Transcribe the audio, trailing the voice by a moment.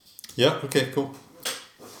Yeah, okay, cool.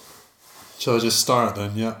 Shall I just start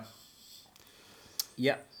then, yeah?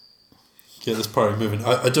 Yeah. Get this party moving.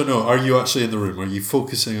 I don't know, are you actually in the room? Are you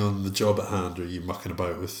focusing on the job at hand, or are you mucking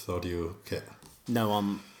about with audio kit? No,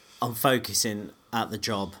 I'm focusing at the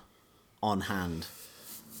job on hand.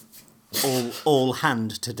 All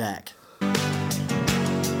hand to deck.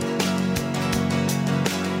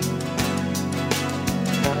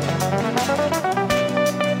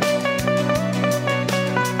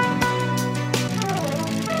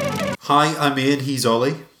 Hi, I'm Ian, he's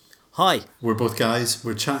Ollie. Hi. We're both guys.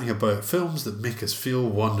 We're chatting about films that make us feel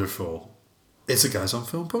wonderful. It's a Guys on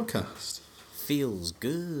Film podcast. Feels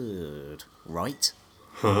good, right?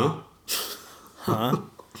 Huh?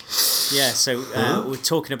 Yeah, so we're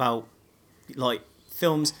talking about like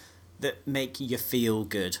films that make you feel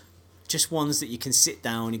good. Just ones that you can sit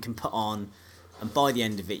down, you can put on, and by the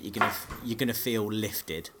end of it, you're gonna feel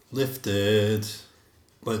lifted. Lifted.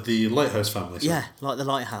 Like the Lighthouse family. So. Yeah, like the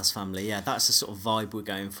Lighthouse family. Yeah, that's the sort of vibe we're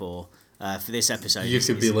going for this episode. You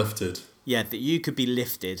could be lifted. Yeah, that you could be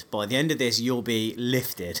lifted. By the end of this, you'll be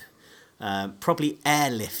lifted. Probably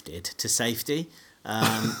airlifted to safety.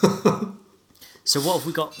 So what have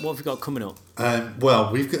we got? What have we got coming up?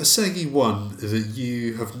 Well, we've got a Segi one that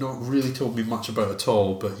you have not really told me much about at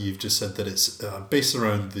all, but you've just said that it's based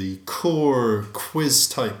around the core quiz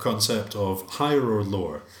type concept of higher or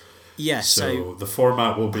lower. Yeah. So the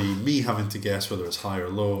format will be me having to guess whether it's high or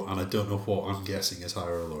low, and I don't know what I'm guessing is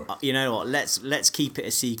higher or lower. You know what? Let's keep it a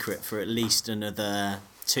secret for at least another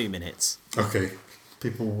 2 minutes. Okay.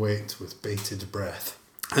 People wait with bated breath.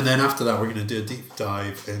 And then after that, we're going to do a deep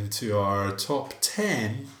dive into our top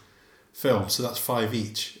 10 films. So that's 5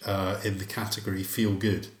 each in the category Feel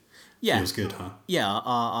Good. Yeah. Feels good, huh? Yeah,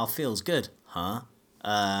 our Feels Good, huh?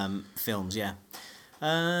 Films, yeah.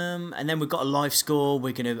 And then we've got a live score.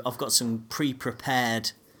 I've got some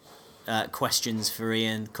pre-prepared questions for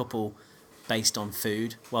Ian. Couple based on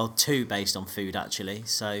food. Well, 2 based on food, actually.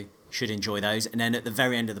 So should enjoy those. And then at the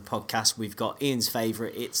very end of the podcast, we've got Ian's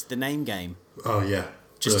favourite. It's the name game. Oh, yeah.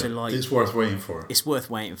 Just brilliant. to It's worth waiting for. It's worth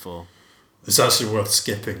waiting for. It's actually worth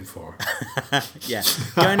skipping for. Yeah.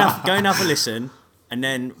 Go and have a listen and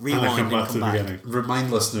then rewind and come back. Beginning.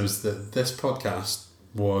 Remind listeners that this podcast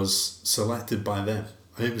was selected by them.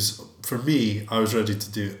 It was, for me, I was ready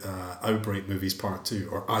to do Outbreak Movies Part 2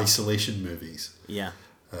 or Isolation Movies. Yeah.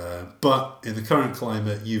 But in the current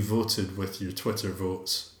climate, you voted with your Twitter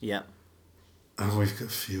votes. Yeah. And we've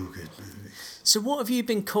got feel-good movies. So what have you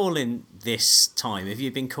been calling this time? Have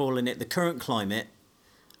you been calling it the current climate,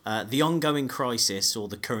 the ongoing crisis, or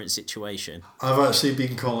the current situation? I've actually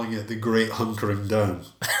been calling it the Great Hunkering Down.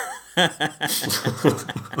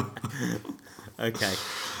 Okay.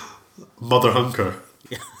 Mother Hunker.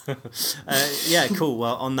 Yeah, cool.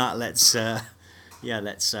 Well, on that, let's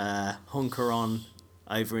hunker on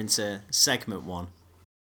over into segment 1.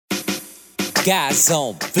 Guys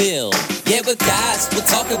on Film. Yeah, we're guys, we're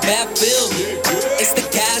talking about film. It's the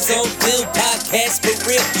Guys on Film podcast for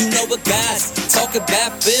real. You know we're guys talking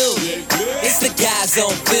about film. It's the Guys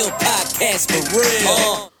on Film podcast for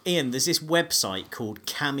real. Ian, there's this website called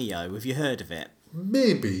Cameo. Have you heard of it?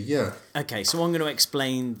 Maybe, yeah. Okay, so I'm going to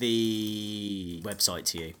explain the website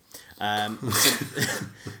to you.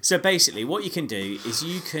 So basically, what you can do is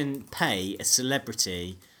you can pay a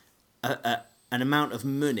celebrity an amount of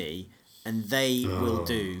money, and they will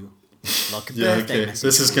do like a birthday message.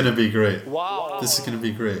 This is going to be great. Wow. This is going to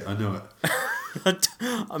be great. I know it.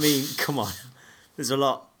 I mean, come on. There's a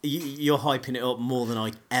lot. You're hyping it up more than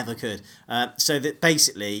I ever could. So that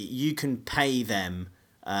basically you can pay them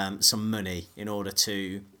some money in order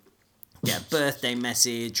to get a birthday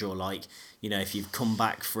message, or like, you know, if you've come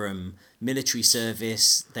back from military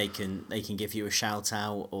service, they can give you a shout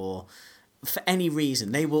out, or for any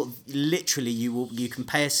reason they will literally you can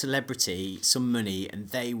pay a celebrity some money and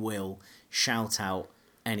they will shout out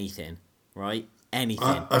anything, right?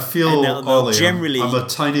 Anything. I feel, Ollie, generally, I'm a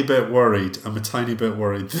tiny bit worried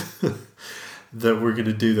that we're going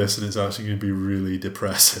to do this and it's actually going to be really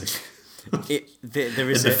depressing. There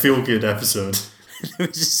is a feel-good episode. There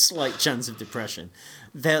is a slight chance of depression.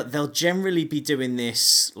 They'll generally be doing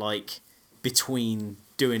this like between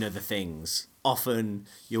doing other things. Often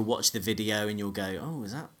you'll watch the video and you'll go, oh,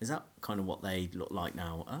 is that kind of what they look like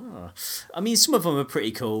now? Oh. I mean, some of them are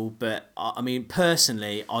pretty cool, but I mean,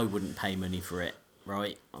 personally, I wouldn't pay money for it,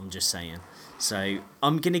 right? I'm just saying. So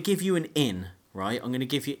I'm going to give you an in, right? I'm going to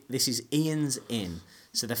give you, this is Ian's in.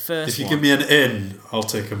 So the first one... If you give me an in, I'll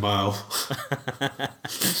take a mile.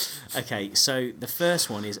 Okay, so the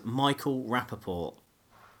first one is Michael Rappaport.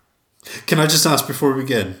 Can I just ask before we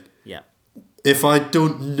begin? Yeah. If I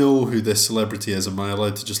don't know who this celebrity is, am I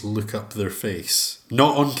allowed to just look up their face?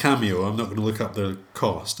 Not on Cameo. I'm not going to look up their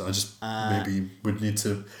cost. I just maybe would need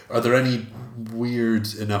to. Are there any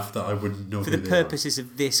weird enough that I wouldn't know? For who the they purposes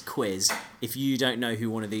of this quiz, if you don't know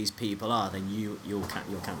who one of these people are, then you're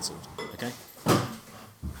cancelled. Okay.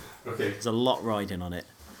 Okay. There's a lot riding on it.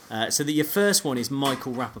 So your first one is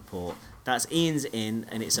Michael Rappaport. That's Ian's in,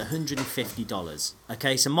 and it's $150.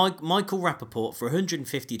 Okay, so Michael Rappaport for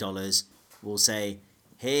 $150 will say,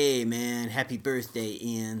 "Hey man, happy birthday,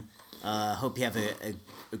 Ian. Hope you have a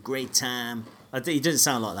great time." He doesn't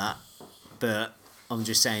sound like that, but I'm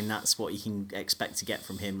just saying that's what you can expect to get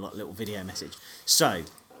from him, like a little video message. So,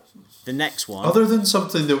 the next one. Other than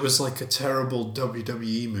something that was like a terrible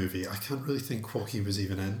WWE movie, I can't really think what he was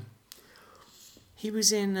even in. He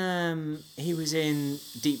was in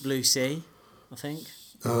Deep Blue Sea, I think.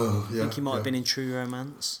 Oh, yeah. I think he might have been in True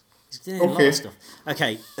Romance. He's doing a lot of stuff.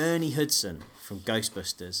 Okay, Ernie Hudson from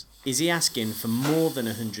Ghostbusters. Is he asking for more than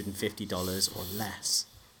 $150 or less?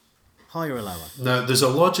 Higher or lower? Now, there's a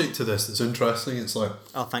logic to this that's interesting. It's like,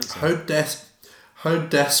 Oh, thanks. how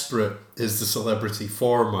desperate is the celebrity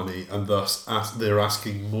for money, and thus they're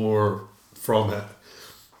asking more from it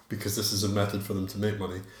because this is a method for them to make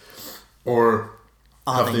money, or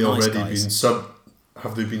have they already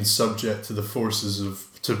been subject to the forces of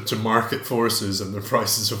to market forces, and their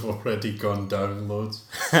prices have already gone down loads?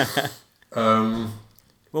 Well,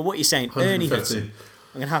 what you're saying, Ernie Hudson.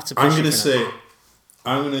 I'm gonna have to. Push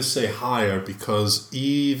I'm gonna say higher, because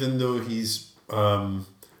even though he's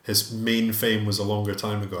his main fame was a longer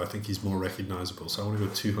time ago, I think he's more recognisable. So I want to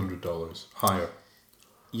go $200 higher.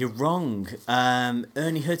 You're wrong.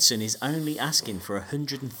 Ernie Hudson is only asking for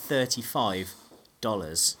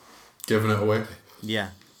 $135. Giving it away. Yeah,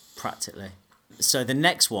 practically. So the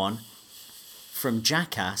next one, from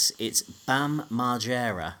Jackass, it's Bam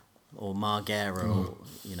Margera, or Margera, or,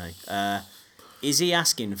 is he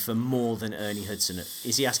asking for more than Ernie Hudson?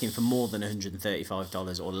 Is he asking for more than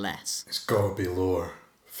 $135 or less? It's got to be lower.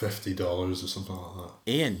 $50 or something like that.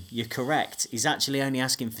 Ian, you're correct. He's actually only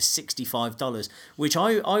asking for $65, which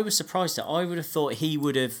I was surprised at. I would have thought he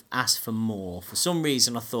would have asked for more. For some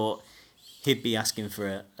reason, I thought he'd be asking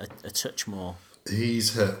for a touch more.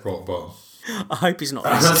 He's hit rock bottom. I hope he's not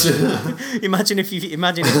listening. Imagine if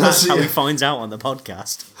that's how he finds out on the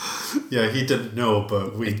podcast. Yeah, he didn't know,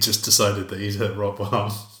 but we just decided that he'd hit rock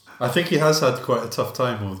bottom. I think he has had quite a tough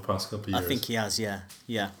time over the past couple of years. I think he has, yeah.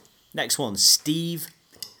 Next one, Steve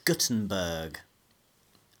Guttenberg.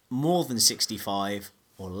 More than 65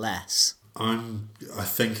 or less? I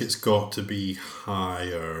think it's got to be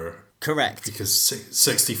higher. Correct. Because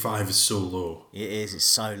 65 is so low. It is. It's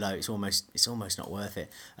so low. It's almost not worth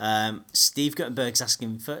it. Steve Guttenberg's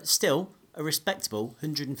asking for still a respectable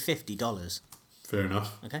 $150. Fair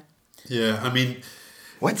enough. Okay. Yeah, I mean.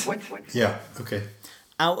 What? Yeah. Okay.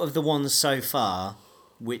 Out of the ones so far,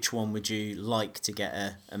 which one would you like to get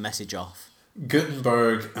a message off?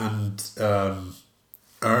 Gutenberg and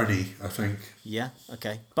Ernie, I think. Yeah.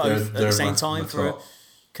 Okay. Both at the same time for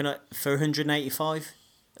 185.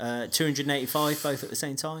 285 both at the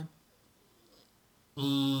same time?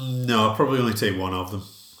 No, I'll probably only take one of them.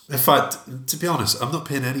 In fact, to be honest, I'm not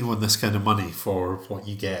paying anyone this kind of money for what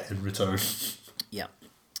you get in return. Yeah.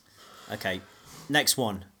 Okay. Next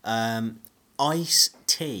one.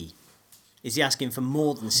 Ice-T. Is he asking for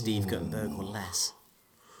more than Steve Guttenberg or less?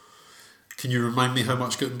 Can you remind me how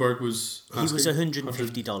much Gutenberg was asking? He was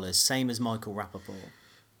 $150, same as Michael Rappaport.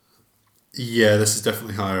 Yeah, this is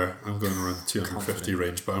definitely higher. I'm going around the 250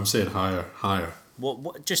 range, but I'm saying higher.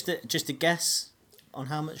 What? Just a guess on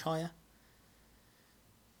how much higher?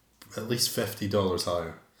 At least $50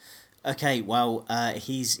 higher. Okay, well,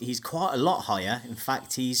 he's quite a lot higher. In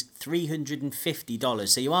fact, he's $350.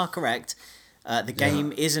 So you are correct. The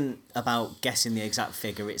game isn't about guessing the exact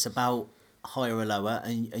figure. It's about higher or lower,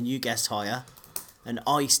 and you guessed higher. And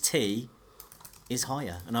Ice-T is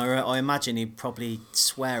higher, and I imagine he'd probably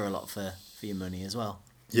swear a lot for your money as well.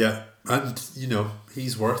 Yeah, and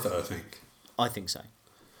he's worth it. I think so.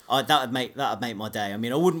 That'd make my day. I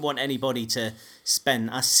mean, I wouldn't want anybody to spend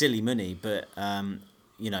as silly money, but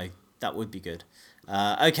that would be good.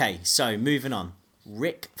 Okay, so moving on.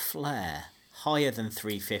 Ric Flair, higher than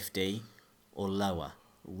 350 or lower?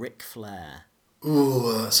 Ric Flair.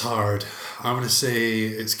 Oh, that's hard. I'm going to say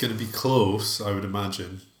it's going to be close. I would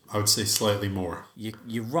imagine. I would say slightly more.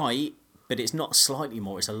 You're right, but it's not slightly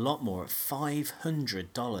more. It's a lot more at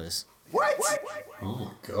 $500. What? Oh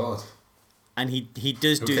my god! And he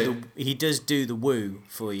does do the woo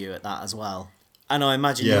for you at that as well. And I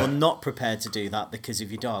imagine you're not prepared to do that because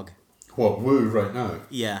of your dog. What, woo right now?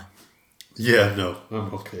 Yeah. Yeah, no,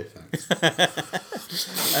 I'm okay, thanks.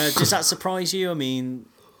 Does that surprise you? I mean,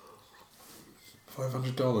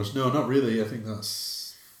 $500? No, not really. I think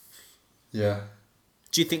that's... Yeah.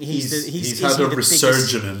 do you think he's He's is had he a the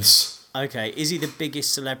resurgence. biggest, okay, is he the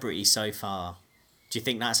biggest celebrity so far? Do you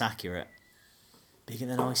think that's accurate? Bigger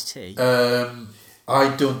than Ice-T?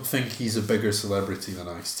 I don't think he's a bigger celebrity than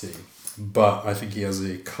Ice-T, but I think he has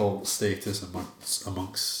a cult status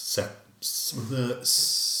amongst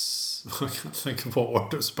I can't think of what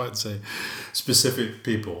word I was about to say. Specific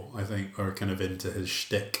people, I think, are kind of into his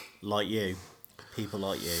shtick. Like you. People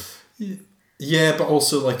like you. Yeah, but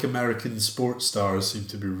also like American sports stars seem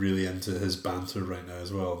to be really into his banter right now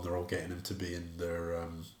as well, and they're all getting him to be in their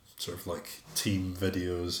sort of like team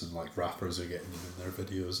videos, and like rappers are getting him in their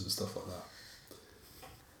videos and stuff like that.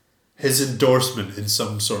 His endorsement in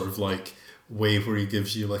some sort of like way where he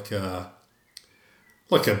gives you like a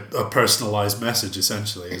personalized message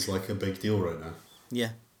essentially is like a big deal right now. Yeah.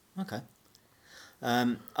 Okay.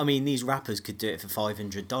 I mean, these rappers could do it for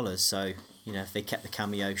 $500, so, you know, if they kept the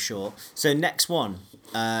cameo short. So next one,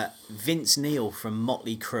 Vince Neil from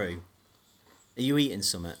Motley Crue. Are you eating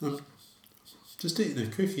something? Just eating a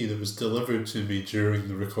cookie that was delivered to me during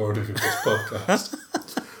the recording of this podcast.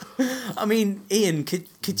 I mean, Ian,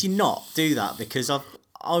 could you not do that? Because I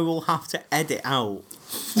will have to edit out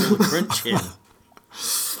all the crunching.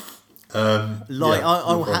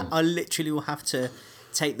 I literally will have to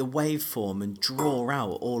take the waveform and draw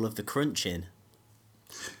out all of the crunching.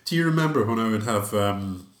 Do you remember when I would have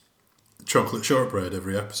chocolate shortbread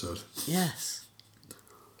every episode? Yes.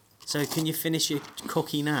 So can you finish your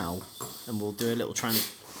cookie now, and we'll do a little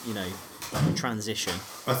transition.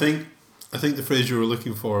 I think the phrase you were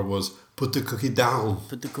looking for was "put the cookie down."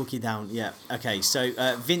 Put the cookie down. Yeah. Okay. So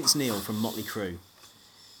Vince Neil from Motley Crue.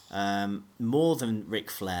 More than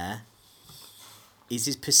Ric Flair. Is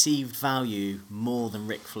his perceived value more than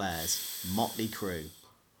Ric Flair's? Motley Crue.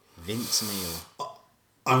 Vince Neil.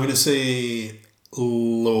 I'm going to say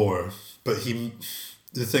lower, but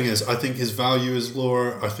the thing is, I think his value is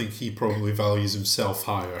lower. I think he probably values himself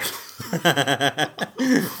higher.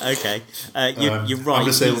 Okay, you're right. I'm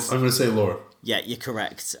going to say lower. Yeah, you're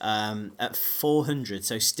correct. At 400,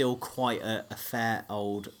 so still quite a fair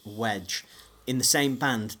old wedge. In the same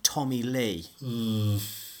band, Tommy Lee.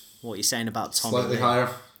 What are you saying about Tommy Slightly Lee? higher.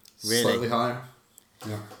 Really? Slightly higher.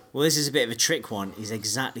 Yeah. Well, this is a bit of a trick one. He's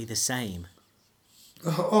exactly the same.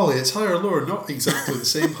 Ollie, it's higher or lower, not exactly the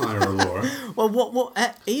same higher or lower. Well,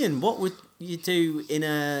 what Ian? What would you do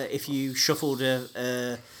if you shuffled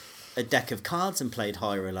a deck of cards and played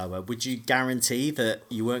higher or lower? Would you guarantee that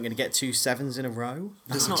you weren't going to get 2 sevens in a row?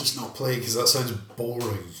 Just not play because that sounds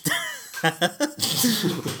boring.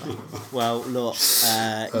 Well, look,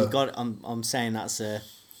 you got. I'm saying that's a.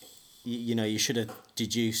 You should have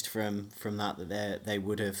deduced from that they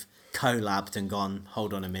would have collabed and gone,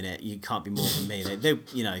 hold on a minute, you can't be more than me. They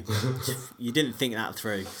you didn't think that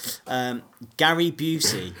through. Gary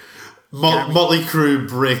Busey. Motley Crue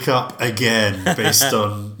break up again based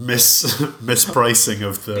on mispricing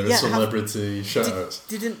of the celebrity shoutouts.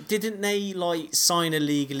 Didn't they like sign a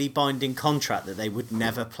legally binding contract that they would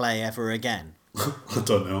never play ever again? I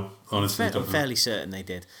don't know. Honestly, I'm fairly certain they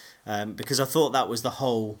did. Because I thought that was the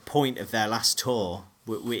whole point of their last tour.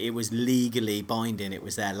 It was legally binding. It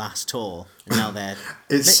was their last tour, and now they're.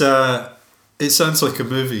 It sounds like a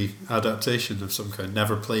movie adaptation of some kind.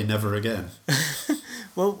 Never Play Never Again.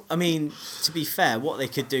 Well, I mean, to be fair, what they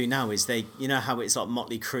could do now is you know how it's like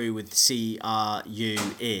Motley Crue with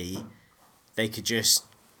CRUE. They could just,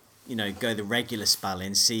 go the regular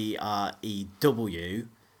spelling CREW.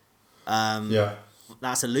 Yeah.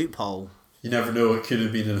 That's a loophole. You never know, it could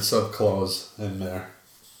have been in a subclause in there.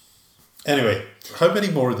 Anyway, how many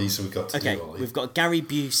more of these have we got to do, Ollie? We've got Gary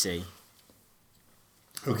Busey.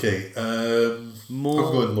 Okay, I'm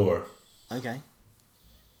going lower. Okay.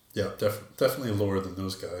 Yeah, definitely lower than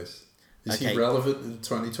those guys. Is he relevant in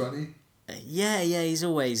 2020? Yeah, he's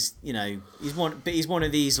always, he's one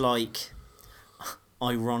of these like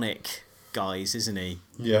ironic guys, isn't he?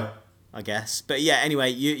 Yeah. I guess. But yeah, anyway,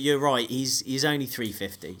 you're right. He's only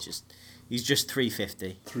 350. He's just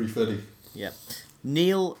 350. 350. Yeah.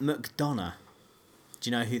 Neil McDonough. Do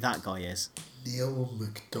you know who that guy is? Neil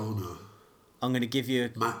McDonough. I'm going to give you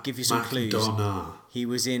some clues. McDonough. He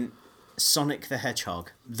was in Sonic the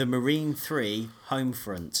Hedgehog, The Marine 3,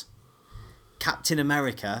 Homefront, Captain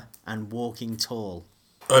America, and Walking Tall.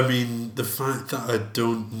 I mean, the fact that I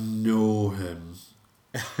don't know him.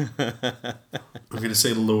 I'm going to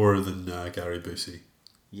say lower than Gary Busey.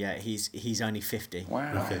 Yeah, he's only 50.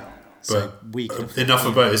 Wow. Okay. So But we could afford enough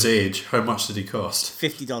about his age. How much did he cost?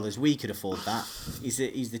 $50. We could afford that.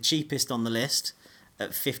 He's the cheapest on the list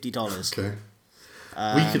at $50. Okay.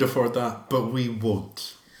 We could afford that, but we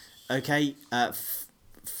won't. Okay.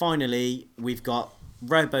 Finally, we've got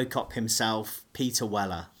RoboCop himself, Peter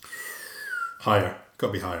Weller. Higher. Got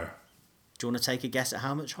to be higher. Do you want to take a guess at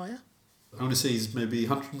how much higher? I want to say he's maybe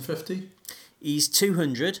 150. He's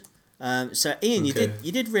 200. So Ian, Okay.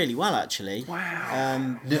 you did really well actually. Wow.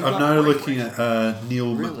 I'm now looking at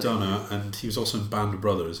Neil McDonough, and he was also in Band of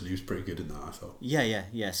Brothers, and he was pretty good in that, I thought.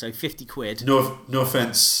 Yeah. So £50. No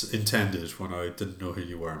offence intended when I didn't know who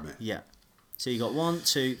you were, mate. Yeah. So you got 1,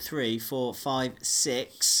 2, 3, 4, 5,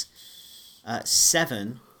 6,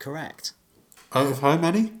 7 correct. Out of how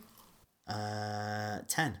many?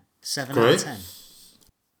 10. 7 out Great. of 10.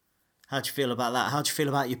 How'd you feel about that? How'd you feel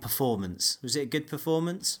about your performance? Was it a good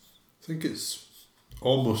performance? I think it's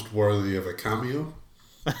almost worthy of a cameo.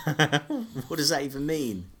 What does that even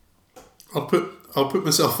mean? I'll put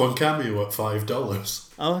myself on Cameo at $5.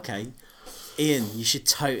 Oh, okay. Ian, you should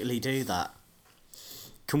totally do that.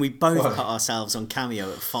 Can we both Why? put ourselves on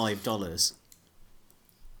Cameo at $5?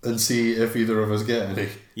 And see if either of us get any.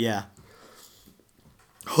 Yeah.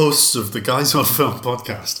 Hosts of the Guys on Film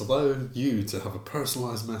podcast allow you to have a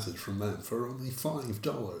personalised message from them for only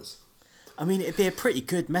 $5. I mean, it'd be a pretty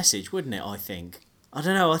good message, wouldn't it? I think. I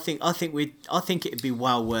don't know. I think it'd be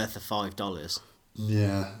well worth the $5.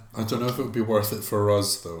 Yeah, I don't know if it would be worth it for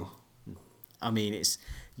us though. I mean,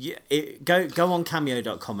 go on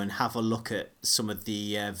Cameo.com and have a look at some of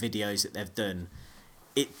the videos that they've done.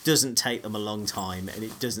 It doesn't take them a long time, and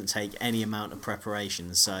it doesn't take any amount of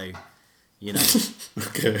preparation. So, you know,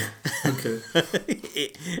 Okay.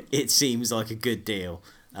 it seems like a good deal.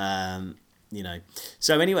 You know.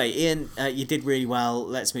 So anyway, Ian, you did really well.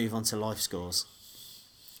 Let's move on to life scores.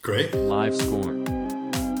 Great. Live score.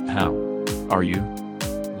 How are you?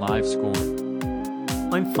 Live score.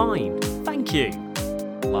 I'm fine, thank you.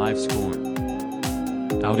 Live score.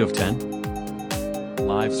 Out of 10.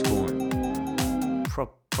 Live score.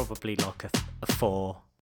 Probably like a 4.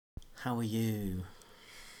 How are you?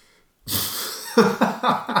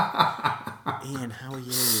 Ian, how are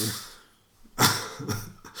you?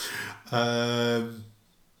 I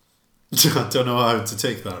don't know how to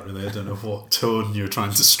take that really. I don't know what tone you're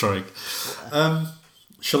trying to strike.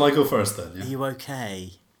 Shall I go first then? Are Yeah. you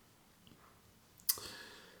okay?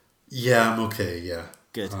 Yeah, I'm okay. Yeah.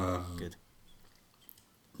 Good. Good.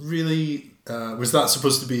 Really, was that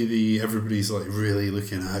supposed to be the everybody's like really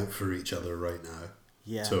looking out for each other right now?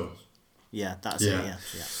 Yeah. Tone. Yeah, that's Yeah. it.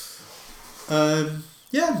 Yeah.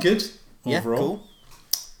 Yeah, I'm good Yeah, overall.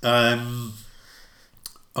 cool.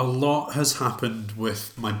 A lot has happened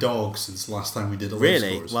with my dog since the last time we did a live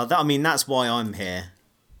Really? scores. Well, that's why I'm here.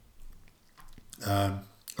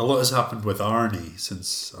 A lot has happened with Arnie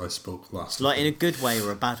since I spoke last. Like time. in a good way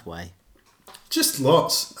or a bad way? Just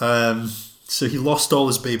lots. So he lost all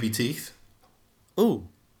his baby teeth. Ooh,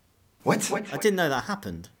 What? I didn't know that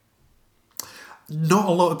happened. Not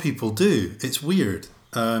a lot of people do. It's weird.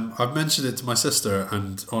 I've mentioned it to my sister,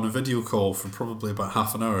 and on a video call for probably about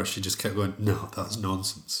half an hour, she just kept going, "No, that's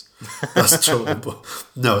nonsense. That's total.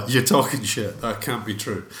 No, you're talking shit. That can't be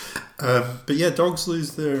true." But yeah, dogs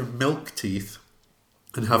lose their milk teeth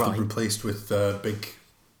and have Right. them replaced with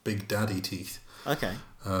big daddy teeth. Okay.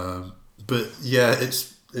 But yeah,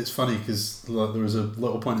 it's funny because there was a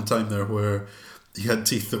little point in time there where he had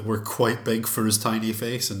teeth that were quite big for his tiny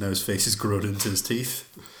face, and now his face is grown into his teeth.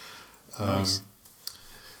 Nice.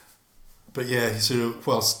 But yeah, so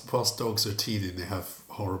whilst dogs are teething, they have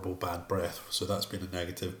horrible bad breath, so that's been a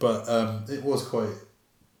negative. But it was quite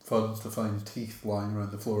fun to find teeth lying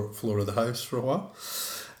around the floor of the house for a while.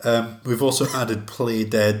 We've also added Play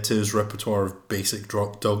Dead to his repertoire of basic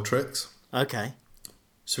dog tricks. Okay.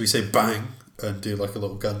 So we say bang and do like a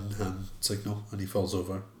little gun hand signal, and he falls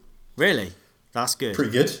over. Really? That's good.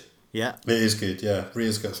 Pretty good. Yeah. It is good, yeah.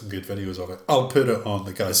 Ria's got some good videos of it. I'll put it on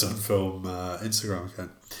the Guys on Film Instagram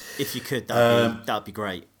account. If you could, that'd be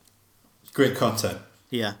great. Great content.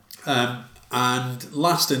 Yeah. And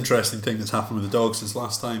last interesting thing that's happened with the dog since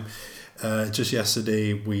last time, just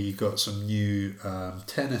yesterday we got some new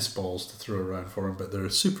tennis balls to throw around for him, but they're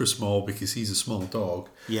super small because he's a small dog.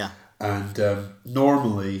 Yeah. And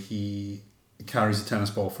normally he carries a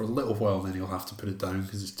tennis ball for a little while and then he'll have to put it down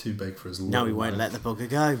because it's too big for his little No, he won't let the bugger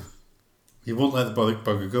go. He won't let the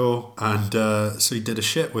bugger go, and so he did a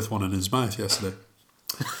shit with one in his mouth yesterday.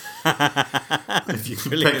 If you can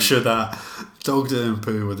Brilliant. picture that, dog doing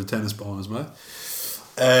poo with a tennis ball in his mouth.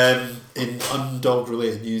 In undog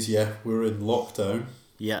related news, yeah, we're in lockdown.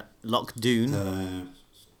 Yeah. Lockdown. In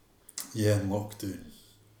lockdown.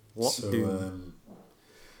 What So, do?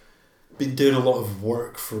 been doing a lot of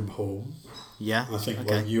work from home. Yeah. I think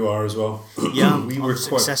Okay. like you are as well. Yeah, we I'm were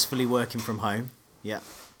successfully working from home. Yeah.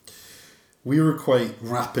 we were quite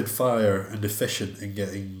rapid fire and efficient in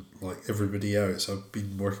getting like everybody out. So I've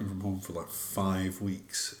been working from home for like 5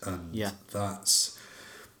 weeks, and Yeah. that's.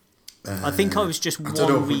 I think I was just I don't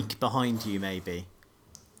know one if week behind you, maybe.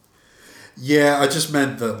 Yeah, I just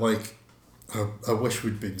meant that like. I wish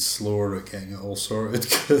we'd been slower at getting it all sorted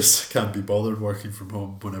because I can't be bothered working from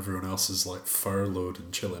home when everyone else is like furloughed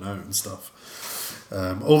and chilling out and stuff.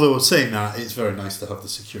 Although saying that, it's very nice to have the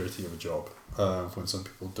security of a job when some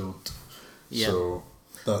people don't. Yeah. So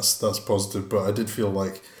that's positive. But I did feel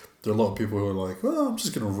like there are a lot of people who are like, well, I'm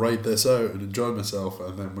just going to ride this out and enjoy myself,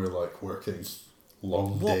 and then we're like working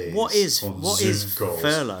long days. What is on Zoom calls.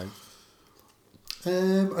 furlough?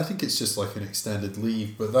 I think it's just like an extended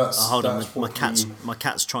leave, but that's. Oh, hold on, that's my what cat's we- my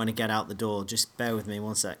cat's trying to get out the door. Just bear with me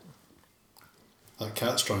 1 sec. That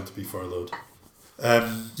cat's trying to be furloughed.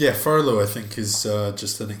 Furlough I think is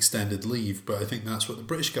just an extended leave, but I think that's what the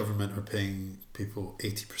British government are paying people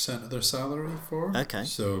 80% of their salary for. Okay.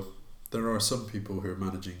 So there are some people who are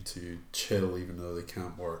managing to chill even though they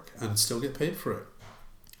can't work and still get paid for it,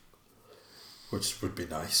 which would be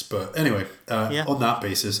nice. But anyway, Yeah. on that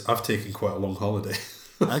basis, I've taken quite a long holiday.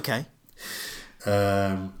 Okay.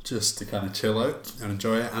 Just to kind of chill out and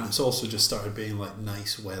enjoy it, and it's also just started being like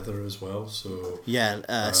nice weather as well, so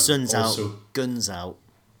Yeah. Sun's also- out, guns out.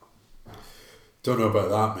 don't know about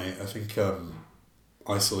that, mate. I think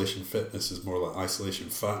isolation fitness is more like isolation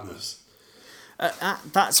fatness.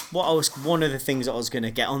 That's what I was. One of the things that I was going to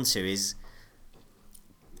get onto is: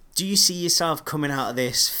 do you see yourself coming out of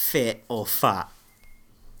this fit or fat?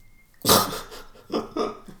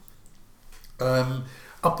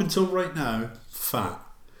 Up until right now, fat.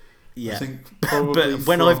 Yeah. I think probably But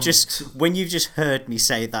when you've just heard me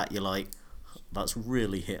say that, you're like, that's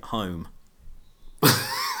really hit home.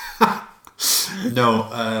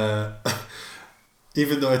 No,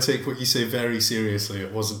 even though I take what you say very seriously,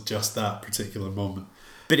 it wasn't just that particular moment.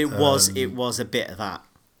 But it was a bit of that.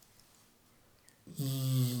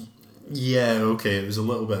 Yeah, okay, it was a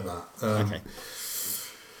little bit that. Okay.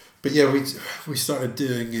 But yeah, we started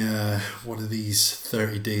doing one of these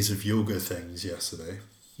 30 days of yoga things yesterday.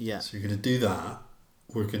 Yeah. So you're going to do that.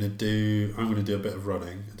 I'm going to do a bit of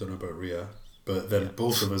running. I don't know about Ria. But then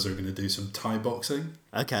both of us are going to do some Thai boxing.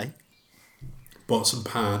 Okay. Bought some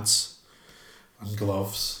pads and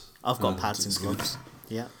gloves. I've got And pads and it's gonna- gloves.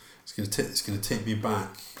 Yeah. It's going to take me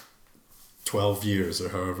back 12 years or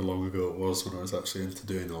however long ago it was when I was actually into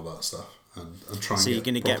doing all that stuff. And try and So you're get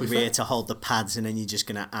going to get properly Rhea fit. to hold the pads and then you're just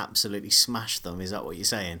going to absolutely smash them. Is that what you're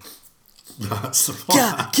saying? That's the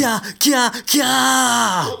plan. Gah, gah,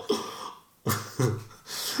 gah, gah!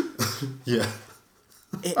 Yeah.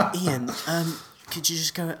 Ian, could you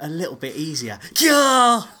just go a little bit easier?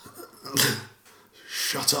 Gah!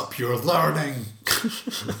 Shut up, you're learning.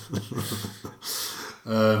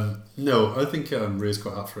 No, I think Ray's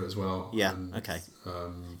quite up for it as well. Yeah, And, okay.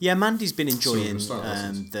 Yeah, Mandy's been enjoying we'll start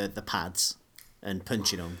lessons. the pads and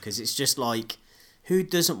punching them because it's just like, who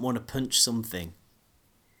doesn't want to punch something?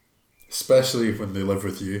 especially when they live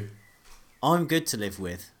with you. I'm good to live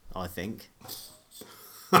with, I think.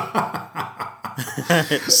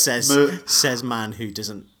 says man who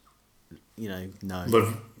doesn't, know.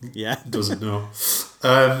 Live Yeah. doesn't know.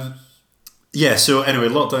 Yeah, so anyway,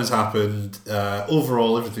 lockdown's happened.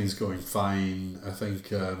 Overall, everything's going fine. I think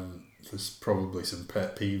there's probably some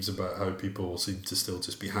pet peeves about how people seem to still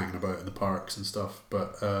just be hanging about in the parks and stuff.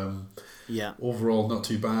 But Yeah. overall, not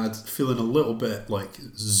too bad. Feeling a little bit like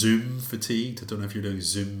Zoom fatigued. I don't know if you're doing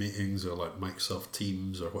Zoom meetings or like Microsoft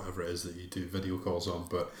Teams or whatever it is that you do video calls on,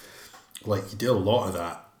 but like you do a lot of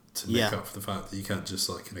that to make Yeah. up for the fact that you can't just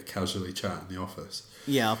like kind of casually chat in the office.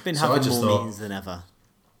 Yeah, I've been So I having just more thought- meetings than ever.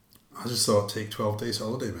 I just thought take 12 days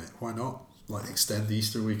holiday, mate. Why not? Like extend the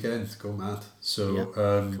Easter weekend, go mad. So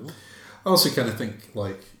Yeah, I also kind of think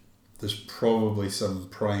like there's probably some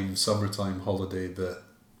prime summertime holiday that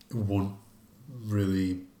won't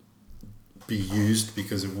really be used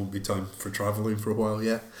because it won't be time for travelling for a while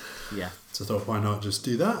yet. Yeah. So I thought, why not just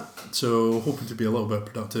do that? So hoping to be a little bit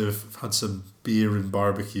productive. I've had some beer and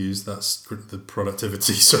barbecues. That's the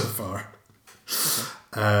productivity so far.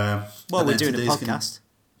 Well, and we're then doing a today's gonna- podcast.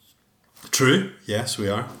 True. Yes, we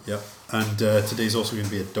are. Yep. And today's also going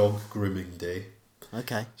to be a dog grooming day.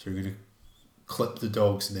 Okay. So we're going to clip the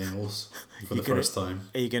dog's nails for the You're gonna- first time.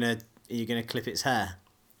 Are you gonna clip its hair?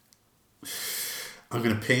 I'm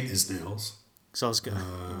going to paint his nails. So I was going.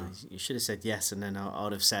 You should have said yes, and then I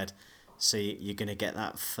would have said, "So you're gonna get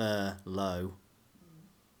that fur low."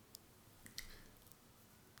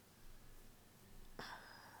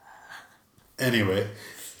 Anyway,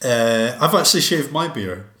 I've actually shaved my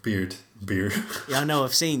beard. Yeah, I know.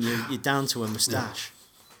 I've seen you. You're down to a moustache.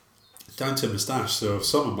 Down to a moustache, so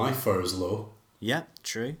some of my fur is low. Yeah,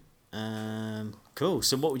 true. Cool.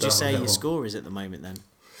 So, what would you That say one, your that one. score is at the moment then?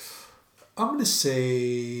 I'm going to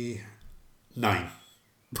say 9.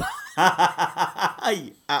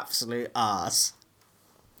 You absolute arse.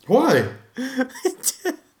 Why?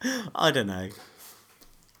 I don't know.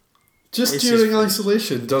 Just It's during just-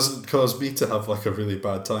 isolation doesn't cause me to have like a really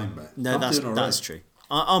bad time, mate. No, I'm that's doing all right. true.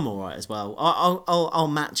 I'm all right as well. I'll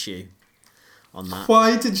match you on that.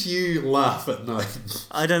 Why did you laugh at 9?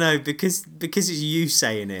 I don't know because it's you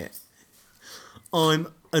saying it. I'm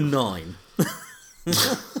a 9.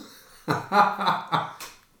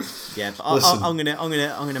 Yeah, but Listen. I'm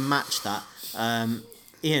gonna match that.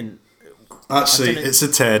 Ian, Actually, I don't know- it's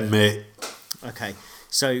a 10, mate. okay.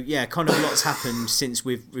 So yeah, kind of lots happened since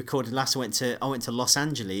we've recorded last. I went to Los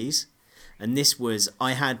Angeles, and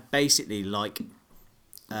I had basically like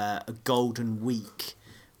a golden week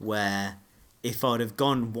where if I'd have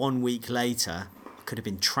gone 1 week later, I could have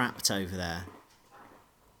been trapped over there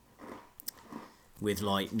with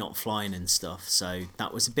like not flying and stuff. So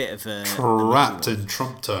that was a bit of a Trapped in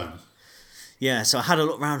Trump Town. yeah. So I had a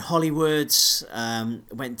look around Hollywood.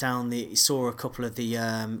 Went down saw a couple of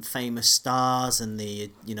the famous stars and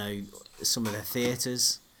some of their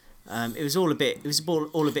theatres. It was all a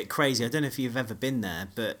bit crazy. I don't know if you've ever been there,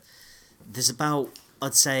 but there's about,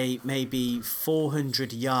 I'd say, maybe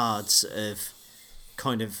 400 yards of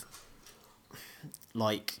kind of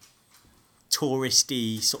like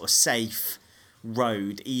touristy sort of safe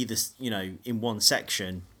road either in one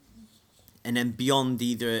section, and then beyond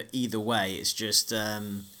either way it's just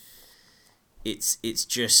it's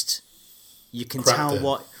just you can Cracked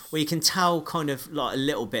tell it. you can tell kind of like a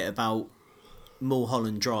little bit about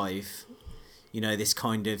Mulholland Drive, this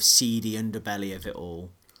kind of seedy underbelly of it all,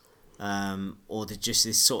 or just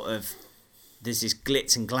this sort of, there's this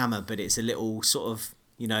glitz and glamour, but it's a little sort of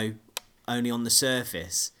only on the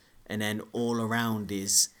surface, and then all around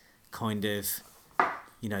is kind of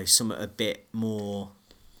something a bit more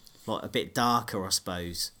like a bit darker, I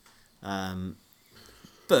suppose.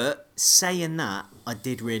 But saying that, I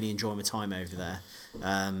did really enjoy my time over there.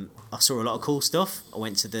 I saw a lot of cool stuff. I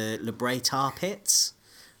went to the La Brea Tar Pits,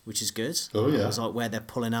 which is good. Oh, yeah. It was like where they're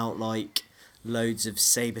pulling out like loads of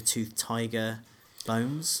saber-toothed tiger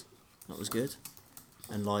bones. That was good.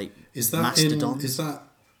 And like Is that mastodons.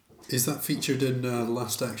 is that featured in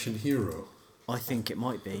Last Action Hero? I think it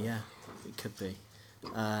might be, yeah. It could be.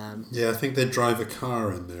 Yeah, I think they drive a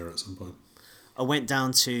car in there at some point. I went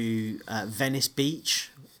down to Venice Beach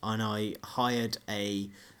and I hired a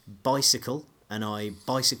bicycle and I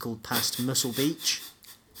bicycled past Muscle Beach.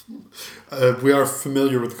 We are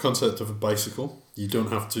familiar with the concept of a bicycle. You don't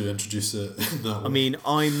have to introduce it in that way. I mean,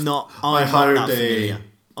 I'm not hired that familiar.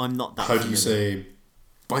 I'm not that How familiar. do you say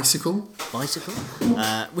bicycle? Bicycle?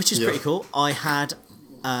 Which is Yeah. pretty cool. I had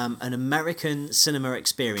an American cinema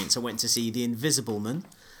experience. I went to see The Invisible Man.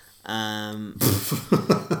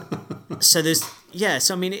 So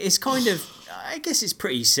I mean, it's kind of, I guess it's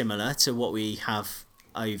pretty similar to what we have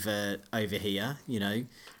over here.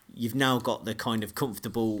 You've now got the kind of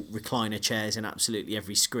comfortable recliner chairs in absolutely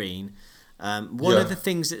every screen. One Yeah. of the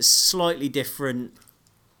things that's slightly different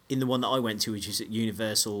in the one that I went to, which is at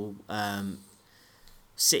Universal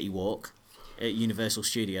City Walk at Universal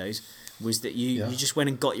Studios, was that you just went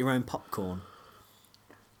and got your own popcorn.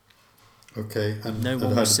 Okay, and No and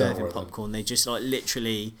one how was did that serving work then? popcorn. They just like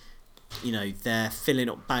literally, they're filling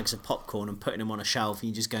up bags of popcorn and putting them on a shelf, and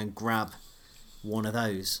you just go and grab one of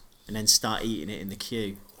those and then start eating it in the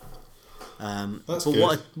queue. That's But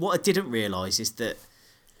good. what I didn't realise is that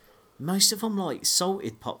most of them like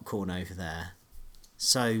salted popcorn over there,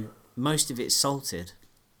 so most of it's salted,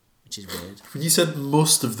 which is weird. When you said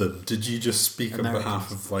most of them, did you just speak on behalf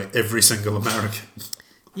of like every single American?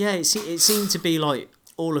 Yeah, it seemed to be like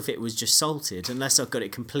all of it was just salted, unless I got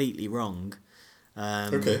it completely wrong.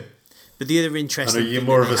 Okay. But the other interesting And are you thing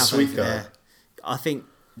more that of they a have sweet over guy? there, I think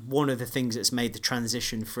one of the things that's made the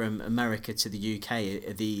transition from America to the UK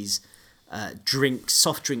are these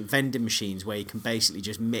soft drink vending machines where you can basically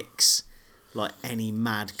just mix like any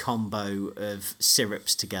mad combo of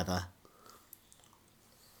syrups together.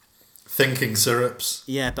 Thinking syrups.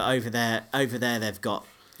 Yeah, but over there they've got,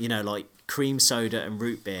 like cream soda and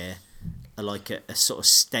root beer are like a sort of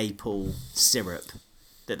staple syrup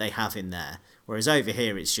that they have in there. Whereas over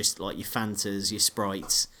here it's just like your Fantas, your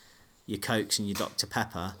Sprites, your Cokes and your Dr.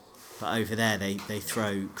 Pepper. But over there they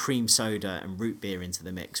throw cream soda and root beer into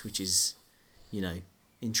the mix, which is,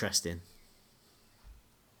 interesting.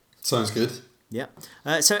 Sounds good. Yeah.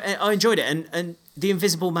 So I enjoyed it, and The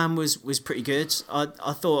Invisible Man was pretty good.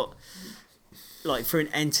 I thought, like, for an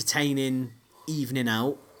entertaining evening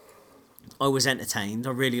out, I was entertained.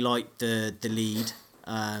 I really liked the lead.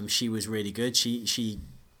 She was really good. She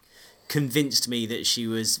convinced me that she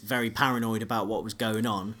was very paranoid about what was going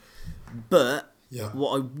on. But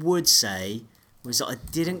what I would say was that I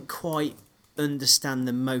didn't quite understand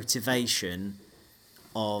the motivation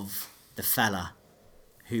of the fella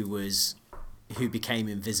who became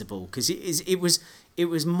invisible, because it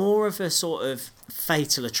was more of a sort of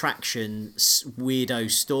Fatal Attraction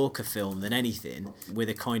weirdo stalker film than anything, with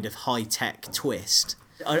a kind of high-tech twist.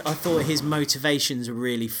 I thought his motivations were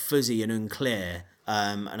really fuzzy and unclear,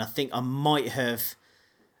 and I think I might have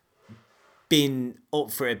been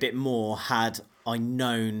up for it a bit more had I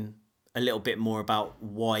known a little bit more about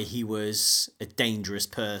why he was a dangerous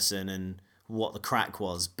person and what the crack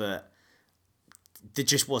was, but there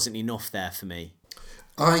just wasn't enough there for me.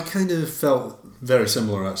 I kind of felt very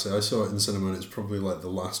similar, actually. I saw it in cinema, and it's probably like the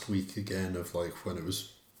last week again of like when it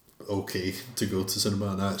was okay to go to cinema,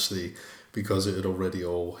 and actually, because it had already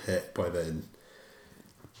all hit by then,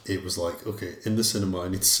 it was like, okay, in the cinema I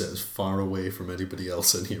need to sit as far away from anybody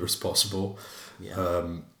else in here as possible. Yeah.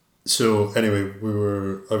 So anyway,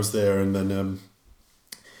 I was there, and then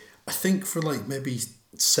I think for like maybe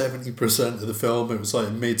 70% of the film, it was like,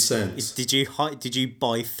 it made sense. Did you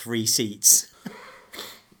buy 3 seats?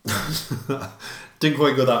 Didn't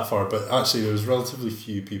quite go that far, but actually there was relatively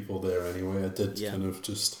few people there anyway. I did kind of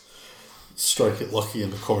just strike it lucky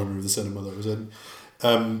in the corner of the cinema that I was in.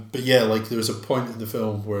 But yeah, like there was a point in the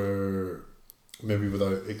film where, maybe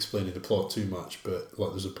without explaining the plot too much, but like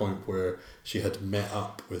there's a point where she had met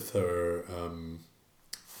up with her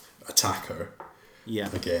attacker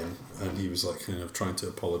again, and he was like kind of trying to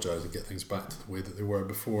apologise and get things back to the way that they were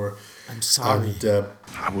before. I'm sorry. And,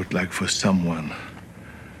 I would like for someone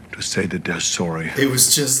to say that they're sorry. it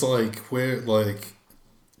was just like, where like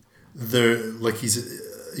they're like, he's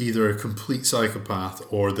either a complete psychopath,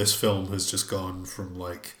 or this film has just gone from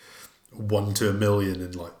like 1 to 1 million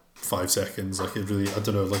in like 5 seconds. Like, it really, I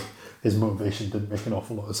don't know, like his motivation didn't make an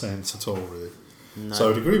awful lot of sense at all, really. No. So I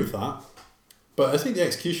would agree with that. But I think the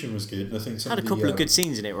execution was good. And I think Had a couple of good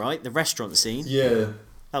scenes in it, right? The restaurant scene. Yeah.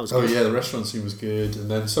 That was Oh good. yeah, the restaurant scene was good, and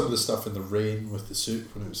then some of the stuff in the rain with the suit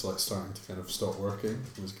when it was like starting to kind of stop working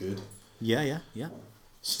was good. Yeah.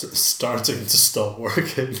 Starting to stop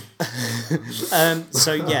working.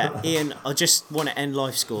 So yeah, Ian, I just want to end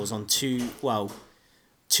life scores on two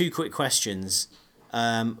quick questions.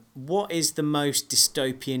 What is the most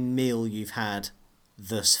dystopian meal you've had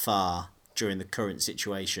thus far during the current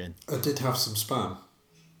situation? I did have some spam.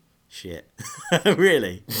 Shit.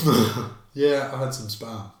 Really? Yeah, I had some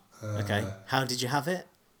spam. Okay. How did you have it?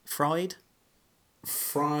 Fried?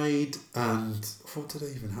 Fried, and what did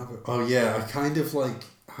I even have it? Oh yeah, I kind of like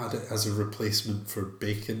had it as a replacement for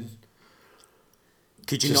bacon.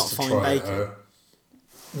 Could you just not to find try it bacon? out.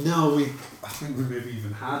 No, I think we maybe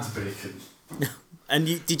even had bacon.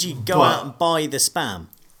 And did you go out and buy the spam?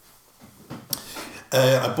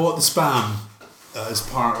 I bought the spam as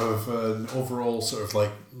part of an overall sort of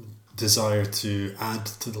like desire to add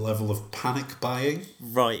to the level of panic buying.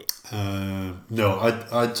 Right. No,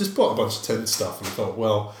 I just bought a bunch of tin stuff, and I thought,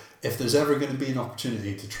 well, if there's ever going to be an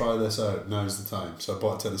opportunity to try this out, now's the time. So I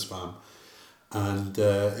bought a tin of spam, and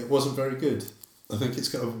it wasn't very good. I think it's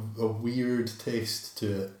got a weird taste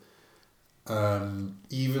to it,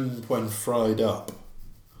 even when fried up.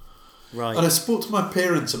 Right. And I spoke to my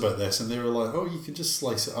parents about this, and they were like, "Oh, you can just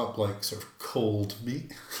slice it up like sort of cold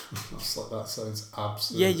meat." I was like, "That sounds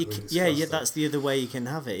absolutely Yeah, disgusting." yeah. That's the other way you can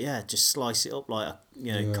have it. Yeah, just slice it up like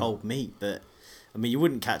cold meat. But I mean, you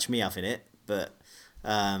wouldn't catch me having it. But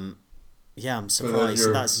yeah, I'm surprised.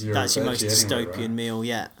 you're that's your most veggie anyway, dystopian right? meal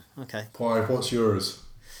yet. Okay. Why? What's yours?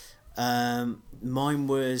 Mine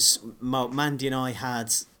was Mandy and I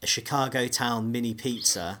had a Chicago Town mini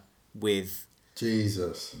pizza with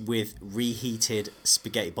Jesus. reheated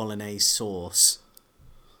spaghetti bolognese sauce.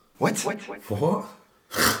 What? What?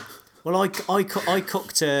 Well, I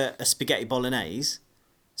cooked a spaghetti bolognese,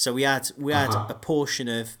 so we had a portion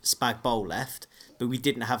of spag bowl left, but we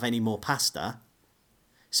didn't have any more pasta,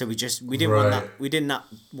 so we didn't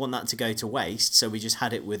want that to go to waste, so we just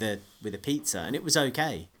had it with a pizza, and it was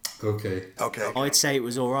okay. Okay. I'd say it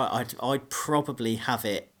was all right. I'd probably have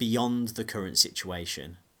it beyond the current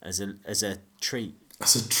situation as a treat.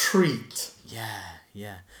 As a treat.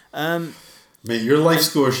 Yeah. Mate, your life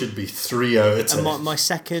score should be 3 out of 10. And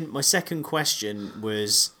my second question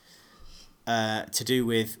was to do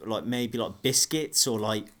with like maybe like biscuits or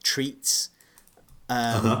like treats.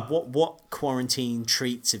 What quarantine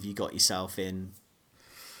treats have you got yourself in?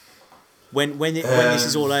 When this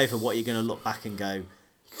is all over, what are you going to look back and go,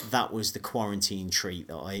 that was the quarantine treat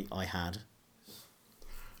that I had?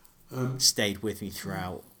 Stayed with me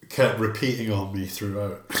throughout. Kept repeating on me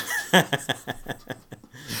throughout.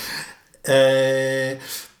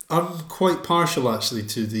 I'm quite partial actually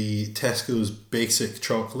to the Tesco's basic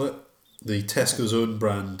chocolate. The Tesco's own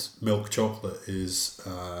brand milk chocolate is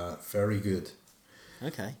very good.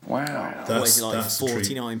 Okay. Wow. What is it, like that's the treat.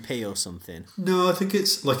 49p or something? No, I think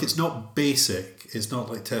it's not basic. It's not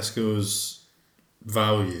like Tesco's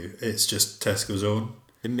value. It's just Tesco's own.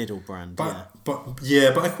 The middle brand, But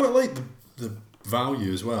I quite like the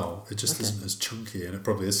value as well. It just isn't as chunky, and it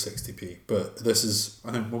probably is 60p. But this is,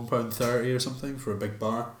 I think, £1.30 or something for a big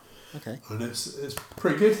bar. Okay. And it's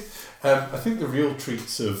pretty good. I think the real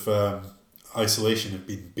treats of isolation have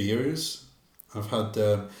been beers. I've had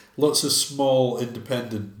lots of small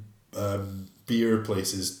independent beer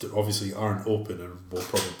places that obviously aren't open and will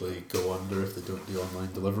probably go under if they don't do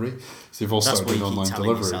online delivery. So they've all That's started what you doing keep online telling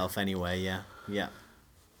delivery. yourself anyway, yeah. Yeah,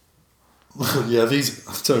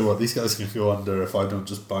 I'll tell you what, these guys can go under if I don't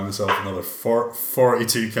just buy myself another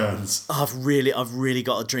 42 cans. I've really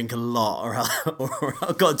got to drink a lot, or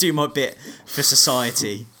I've got to do my bit for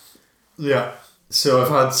society. Yeah, so I've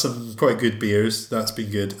had some quite good beers. That's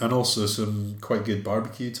been good, and also some quite good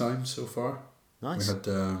barbecue time so far. Nice.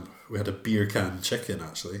 We had a beer can chicken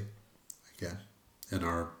actually, again in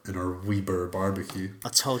our Weber barbecue. I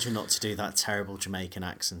told you not to do that terrible Jamaican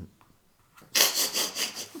accent.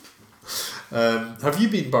 Have you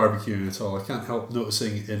been barbecuing at all? I can't help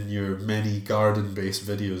noticing in your many garden-based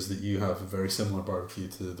videos that you have a very similar barbecue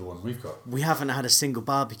to the one we've got. We haven't had a single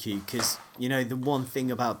barbecue because, you know, the one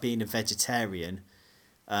thing about being a vegetarian,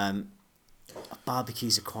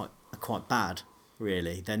 barbecues are quite bad.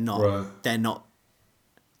 Really, they're not. Right. They're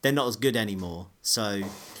not as good anymore. So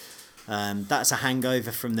that's a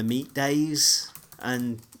hangover from the meat days,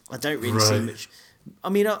 and I don't really see much. I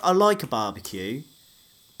mean, I like a barbecue,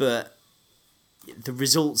 but the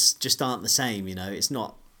results just aren't the same, you know. It's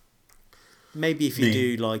not. Maybe if you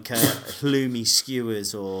do like halloumi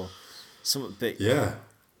skewers or something, but yeah,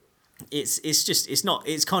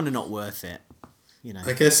 it's kind of not worth it, you know.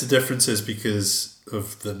 I guess the difference is because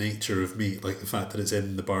of the nature of meat, like the fact that it's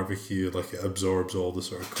in the barbecue, like it absorbs all the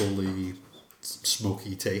sort of coaly,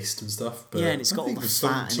 smoky taste and stuff. But yeah, and it's I got all think the there's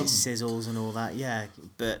fat and some- it sizzles and all that. Yeah,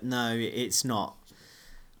 but no, it's not.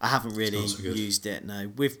 I haven't really not so good. used it.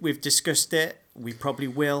 No, we've discussed it. We probably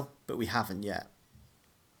will, but we haven't yet.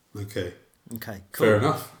 Okay, Okay, cool. fair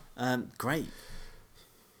enough. Great.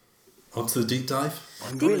 On to the deep dive.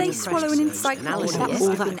 Did they swallow an encyclopedia?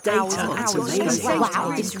 All that data.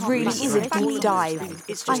 Wow, this really is a deep dive.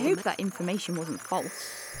 I hope that information wasn't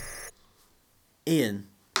false. Ian,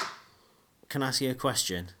 can I ask you a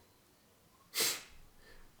question?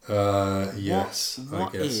 Yes,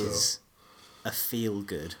 What I guess is so. a feel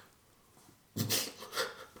good?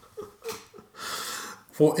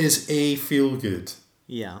 What is a feel good?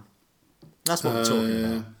 Yeah, that's what we're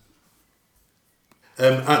talking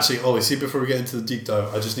about. Actually, Ollie, see, before we get into the deep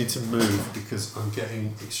dive, I just need to move because I'm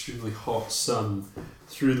getting extremely hot sun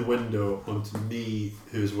through the window onto me,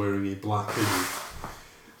 who's wearing a black hoodie.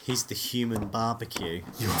 He's the human barbecue.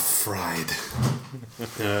 You are fried.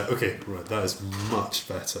 Okay, right, that is much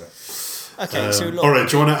better. Okay, so look, all right,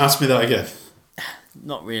 do you want to ask me that again?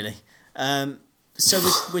 not really. So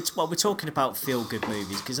we're talking about feel-good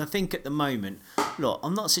movies because I think at the moment, look,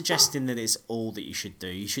 I'm not suggesting that it's all that you should do.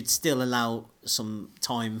 You should still allow some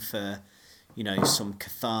time for, you know, some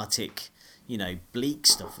cathartic, you know, bleak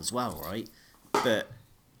stuff as well, right? But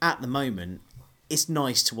at the moment, it's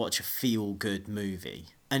nice to watch a feel-good movie.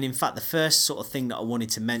 And in fact, the first sort of thing that I wanted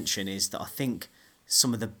to mention is that I think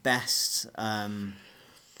some of the best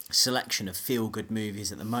selection of feel-good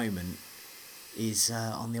movies at the moment is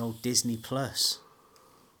on the old Disney Plus.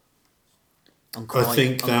 I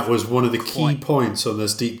think that was one of the key points on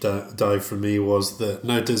this deep dive for me was that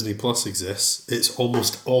now Disney Plus exists, it's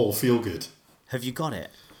almost all feel good. Have you got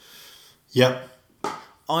it? Yep.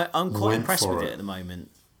 I'm quite Went impressed for with it. it at the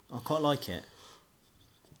moment. I quite like it.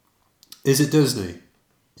 Is it Disney?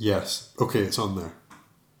 Yes. Okay, it's on there.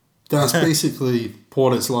 That's basically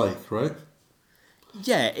what it's like, right?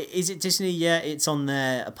 Yeah, is it Disney? Yeah, it's on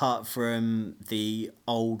there. Apart from the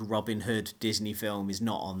old Robin Hood Disney film is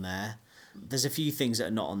not on there. There's a few things that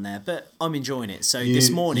are not on there, but I'm enjoying it. So this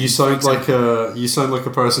morning, you for sound example- like a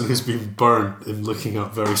person who's been burnt in looking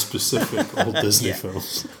up very specific old Disney Yeah.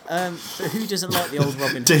 films. But who doesn't like the old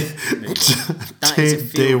Robin Day, Hood movie? That is a day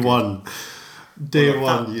feel-good. one. Day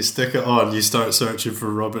one, you stick it on, you start searching for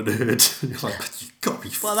Robin Hood. You're like, you got me.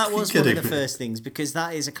 Well, that was one kidding of the me. first things because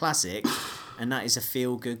that is a classic, and that is a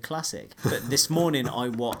feel-good classic. But this morning I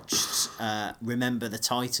watched Remember the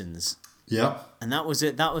Titans, Yeah. and that was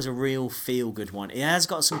a real feel-good one. It has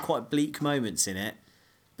got some quite bleak moments in it,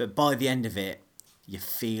 but by the end of it, you're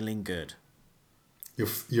feeling good.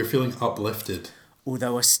 You're feeling uplifted.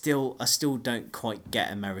 Although I still don't quite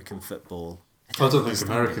get American football. I don't think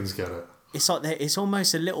understand Americans get it. It's like it's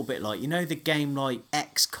almost a little bit like, you know, the game like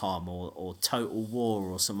XCOM or Total War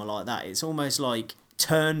or something like that. It's almost like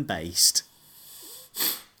turn-based.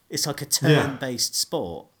 It's like a turn-based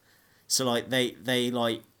sport. So like they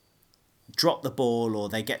like drop the ball or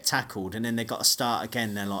they get tackled and then they got to start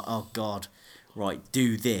again. They're like, oh God, right,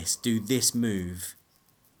 do this move.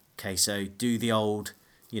 Okay, so do the old,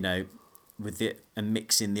 you know, with it and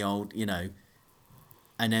mixing the old, you know,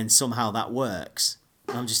 and then somehow that works.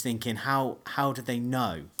 And I'm just thinking, how do they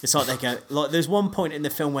know? It's like they go, like there's one point in the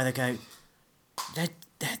film where they go,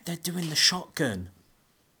 they're doing the shotgun,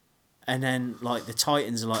 and then like the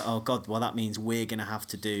Titans are like, oh God, well that means we're gonna have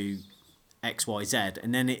to do X, Y, Z,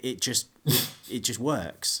 and then it just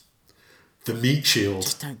works. The meat shield.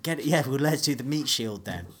 Just don't get it. Yeah, well let's do the meat shield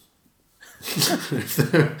then.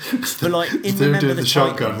 But like in If they're Remember doing the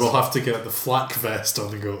shotgun, Titans, we'll have to get the flak vest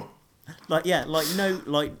on the go. like yeah, like no,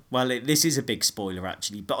 like well, this is a big spoiler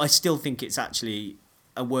actually, but I still think it's actually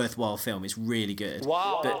a worthwhile film. It's really good.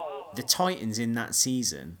 Wow. But the Titans in that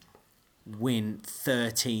season win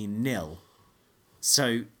 13-0,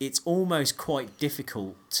 so it's almost quite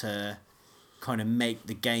difficult to kind of make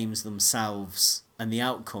the games themselves and the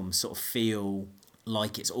outcome sort of feel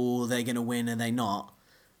like it's all they're going to win and they're not.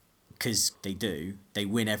 Because they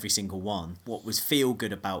win every single one. What was feel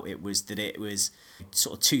good about it was that it was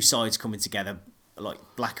sort of two sides coming together, like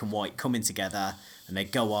black and white coming together, and they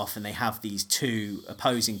go off and they have these two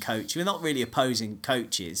opposing coaches. They're not really opposing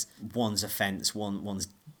coaches. One's offence, one's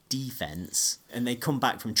defence, and they come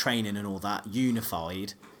back from training and all that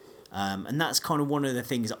unified. And that's kind of one of the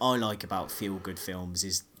things that I like about feel good films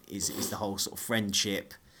is the whole sort of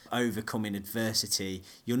friendship, overcoming adversity.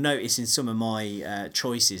 You'll notice in some of my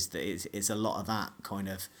choices that it's a lot of that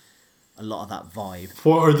vibe.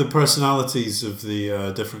 What are the personalities of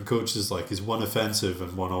the different coaches like? Is one offensive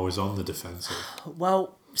and one always on the defensive?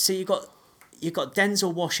 Well, so you got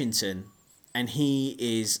Denzel Washington, and he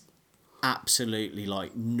is absolutely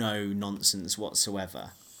like no nonsense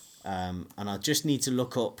whatsoever. And I just need to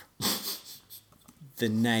look up the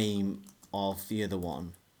name of the other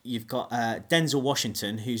one. You've got Denzel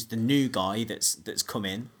Washington, who's the new guy that's come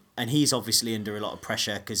in, and he's obviously under a lot of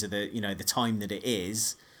pressure because of the time that it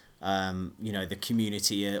is. The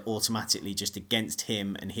community are automatically just against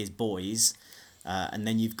him and his boys. And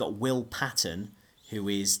then you've got Will Patton, who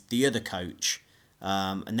is the other coach,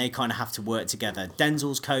 and they kind of have to work together.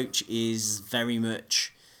 Denzel's coach is very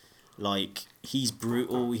much like, he's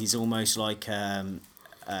brutal. He's almost like an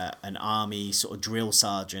army sort of drill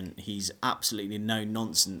sergeant. He's absolutely no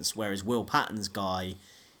nonsense, whereas Will Patton's guy,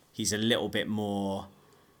 he's a little bit more,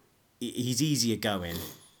 he's easier going,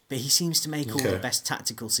 but he seems to make all the best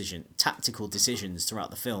tactical decisions throughout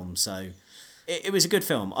the film. So it was a good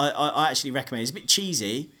film. I actually recommend it. It's a bit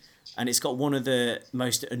cheesy, and it's got one of the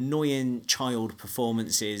most annoying child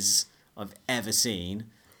performances I've ever seen,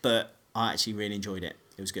 but I actually really enjoyed it.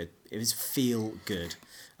 It was good. It was feel good.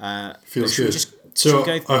 Feels good. So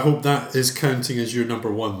I hope that is counting as your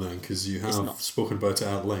number one then, because you have spoken about it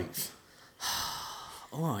at length.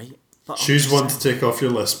 All right. But choose one to take off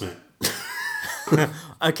your list, mate.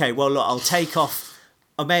 Okay, well, look, I'll take off.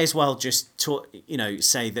 I may as well just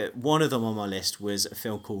say that one of them on my list was a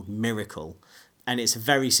film called Miracle, and it's a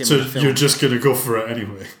very similar film. So you're just going to go for it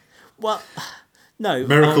anyway? Well, no.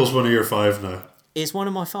 Miracle's one of your five now. It's one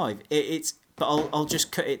of my five. But I'll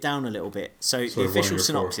just cut it down a little bit. So the official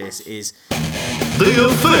synopsis is... The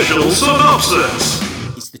official synopsis!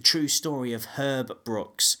 It's the true story of Herb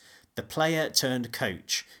Brooks, the player turned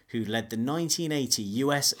coach who led the 1980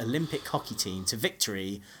 US Olympic hockey team to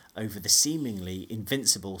victory over the seemingly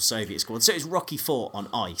invincible Soviet squad. So it's Rocky IV on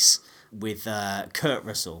ice with Kurt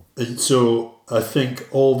Russell. And so I think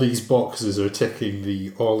all these boxes are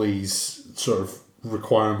ticking all these sort of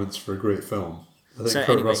requirements for a great film. I think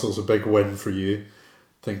Kurt Russell's a big win for you.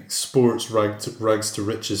 I think sports rags to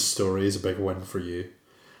riches story is a big win for you.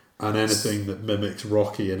 And anything that mimics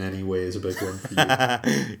Rocky in any way is a big win for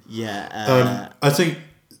you. Yeah. I think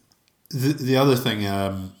the other thing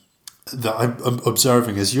that I'm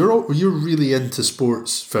observing is you're really into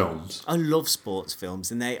sports films. I love sports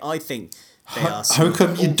films, and I think they are. How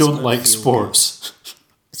come you don't like sports?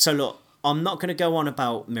 So look, I'm not going to go on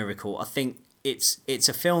about Miracle. I think it's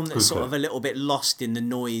a film that's sort Okay. of a little bit lost in the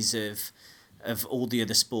noise of all the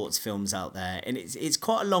other sports films out there, and it's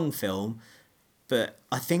quite a long film, but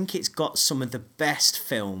I think it's got some of the best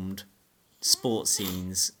filmed sports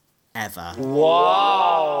scenes ever.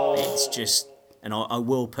 Wow! It's just, and I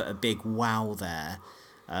will put a big wow there.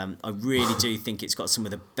 I really do think it's got some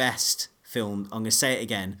of the best filmed, I'm going to say it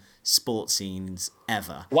again, sports scenes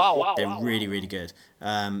ever. Wow. They're really, really good.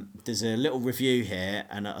 There's a little review here,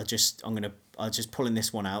 and I'll just pulling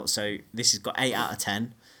this one out. So this has got 8 out of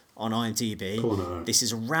 10 on IMDb. Cool. This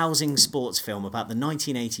is a rousing sports film about the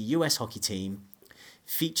 1980 US hockey team.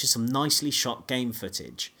 Features some nicely shot game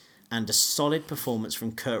footage and a solid performance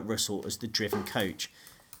from Kurt Russell as the driven coach,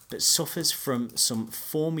 but suffers from some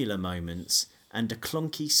formula moments and a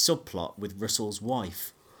clunky subplot with Russell's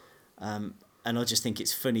wife. And I just think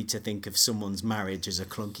it's funny to think of someone's marriage as a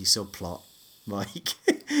clunky subplot, like,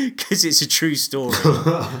 because it's a true story.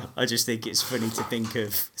 I just think it's funny to think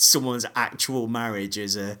of someone's actual marriage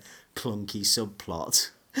as a clunky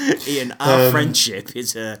subplot. Ian, our friendship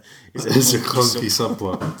is a clunky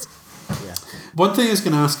subplot. Yeah. One thing I was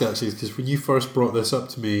going to ask actually is because when you first brought this up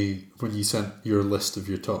to me, when you sent your list of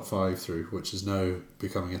your top 5 through, which is now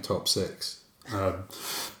becoming a top 6,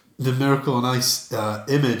 the Miracle on Ice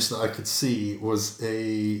image that I could see was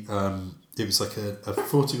it was like a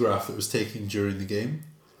photograph that was taken during the game.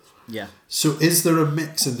 Yeah. So is there a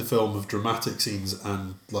mix in the film of dramatic scenes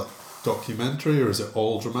and like documentary, or is it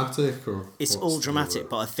all dramatic? Or it's all dramatic,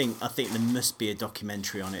 but I think there must be a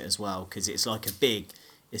documentary on it as well, because it's like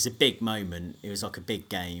it's a big moment. It was like a big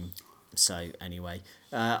game. So anyway,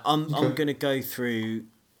 I'm going to go through.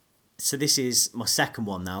 So this is my second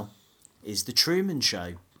one now. Is The Truman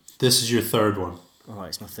Show. This is your third one. All right,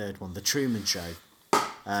 it's my third one. The Truman Show.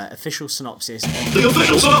 Official synopsis. The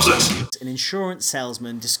official synopsis. An insurance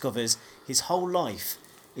salesman discovers his whole life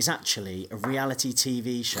is actually a reality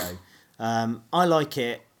TV show. I like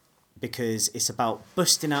it because it's about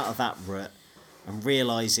busting out of that rut and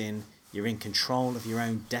realising you're in control of your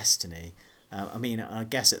own destiny. I mean, I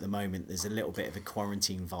guess at the moment there's a little bit of a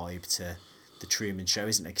quarantine vibe to The Truman Show,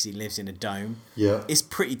 isn't there? Because he lives in a dome. Yeah. It's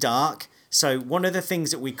pretty dark. So one of the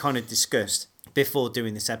things that we kind of discussed before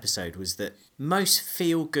doing this episode was that most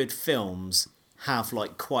feel-good films have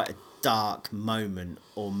like quite a dark moment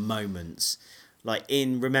or moments. Like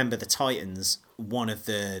in Remember the Titans, one of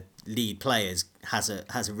the lead players has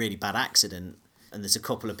a really bad accident, and there's a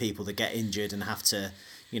couple of people that get injured and have to,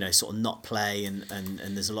 sort of not play, and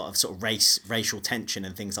there's a lot of sort of racial tension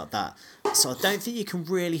and things like that. So I don't think you can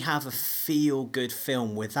really have a feel-good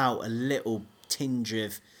film without a little tinge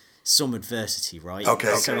of some adversity, right?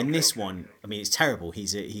 So in this one, I mean, it's terrible.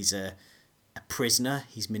 He's a prisoner.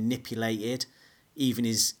 He's manipulated. Even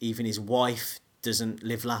his wife doesn't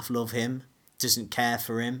live, laugh, love him. Doesn't care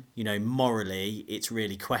for him. Morally, it's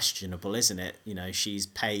really questionable, isn't it? She's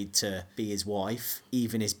paid to be his wife.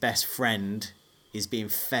 Even his best friend is being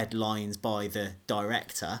fed lines by the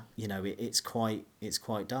director. It's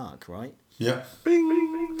quite dark, right? Yeah.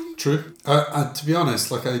 True. To be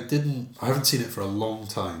honest, like I haven't seen it for a long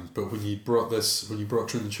time, but when you brought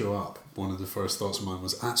Truman Show up, one of the first thoughts of mine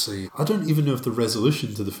was actually, I don't even know if the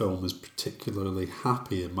resolution to the film is particularly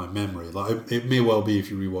happy in my memory. Like it may well be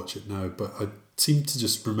if you rewatch it now, but I seem to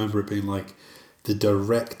just remember it being like the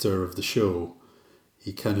director of the show,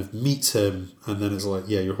 he kind of meets him and then it's like,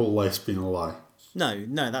 yeah, your whole life's been a lie. No,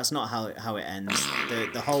 that's not how it ends.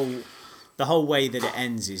 The whole way that it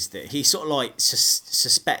ends is that he sort of like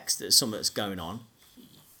suspects that something's going on.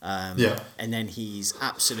 And then he's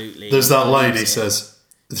absolutely... There's that line where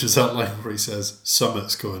he says,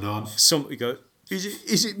 "Something's going on." Somebody go,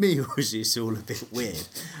 is it me, or is this all a bit weird?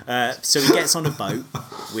 So he gets on a boat,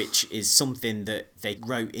 which is something that they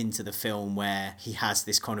wrote into the film, where he has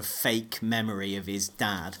this kind of fake memory of his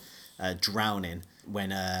dad drowning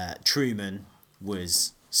when Truman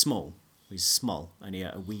was small. He was small, only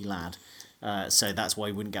a wee lad. So that's why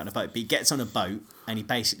he wouldn't get on a boat. But he gets on a boat and he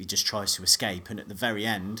basically just tries to escape. And at the very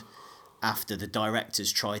end, after the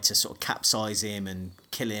directors try to sort of capsize him and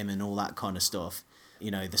kill him and all that kind of stuff,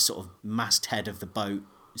 the sort of masthead of the boat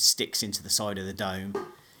sticks into the side of the dome.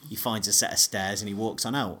 He finds a set of stairs and he walks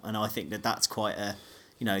on out. And I think that's quite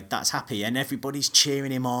that's happy. And everybody's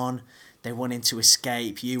cheering him on. They want him to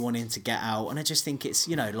escape, you want him to get out. And I just think it's,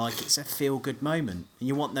 like it's a feel-good moment. And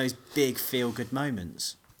you want those big feel-good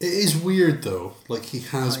moments. It is weird though, like he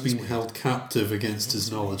has been held captive against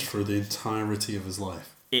his knowledge for the entirety of his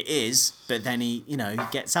life. It is, but then he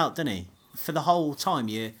gets out, doesn't he? For the whole time,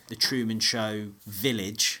 the Truman Show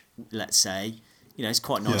village, let's say, it's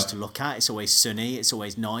quite nice Yeah. to look at. It's always sunny. It's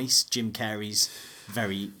always nice. Jim Carrey's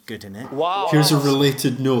very good in it. Here's a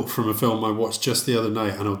related note from a film I watched just the other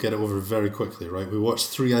night, and I'll get it over very quickly, right? We watched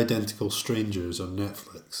 3 Identical Strangers on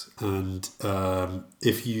Netflix, and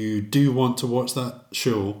if you do want to watch that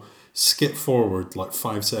show, skip forward like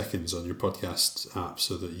 5 seconds on your podcast app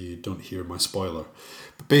so that you don't hear my spoiler.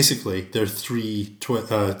 But basically, there are three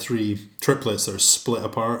triplets that are split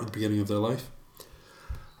apart at the beginning of their life.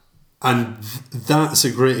 And that's a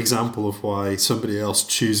great example of why somebody else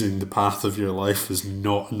choosing the path of your life is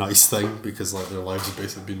not a nice thing, because like their lives have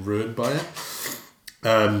basically been ruined by it.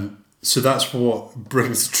 So that's what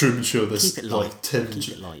brings the Truman Show this Keep it light. like tinge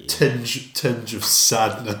Keep it light, yeah. tinge of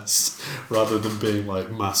sadness rather than being like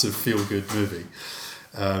massive feel good movie.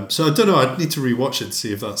 So I don't know. I'd need to rewatch it to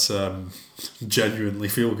see if that's genuinely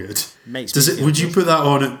feel good. Makes Does me it? feel Would you good. put that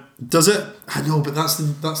on it? Does it? I know, but that's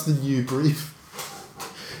the new brief.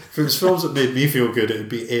 If it was films that made me feel good, it'd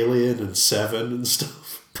be Alien and Seven and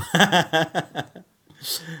stuff.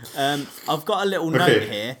 I've got a little note Okay.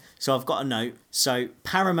 here. So I've got a note. So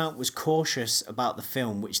Paramount was cautious about the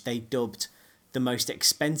film, which they dubbed the most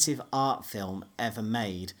expensive art film ever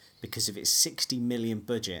made because of its 60 million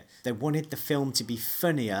budget. They wanted the film to be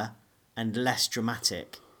funnier and less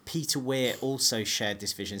dramatic. Peter Weir also shared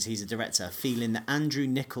this vision, as he's a director, feeling that Andrew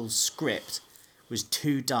Niccol's script was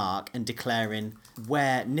too dark and declaring,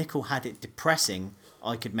 where Niccol had it depressing,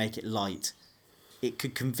 I could make it light. It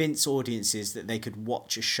could convince audiences that they could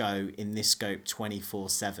watch a show in this scope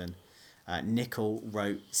 24/7. Niccol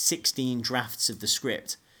wrote 16 drafts of the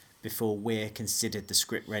script before Weir considered the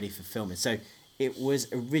script ready for filming. So it was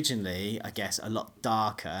originally, I guess, a lot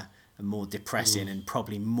darker and more depressing and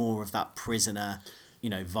probably more of that prisoner,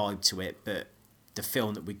 vibe to it. But the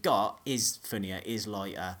film that we got is funnier, is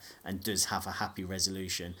lighter, and does have a happy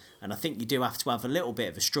resolution. And I think you do have to have a little bit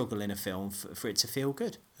of a struggle in a film for it to feel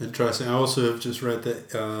good. Interesting. I also have just read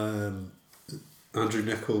that Andrew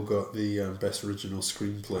Niccol got the best original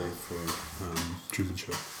screenplay for Truman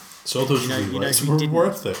Show. So all those rewrites who were didn't?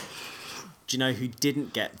 worth it. Do you know who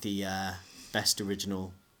didn't get the best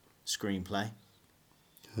original screenplay?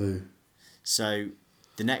 Who? So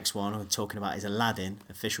the next one I'm talking about is Aladdin,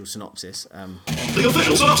 official synopsis. The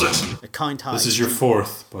official synopsis. A kind-hearted This is your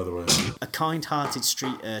fourth, by the way. A kind-hearted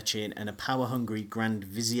street urchin and a power-hungry Grand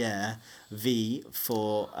Vizier vie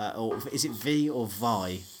for, or is it V or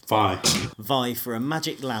Vi? Vie for a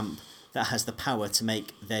magic lamp that has the power to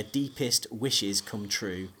make their deepest wishes come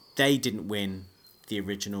true. They didn't win the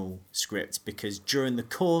original script because during the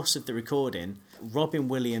course of the recording, Robin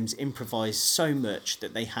Williams improvised so much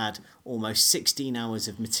that they had almost 16 hours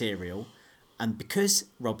of material, and because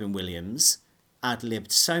Robin Williams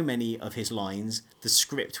ad-libbed so many of his lines, the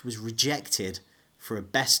script was rejected for a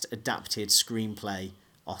Best Adapted Screenplay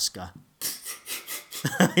Oscar.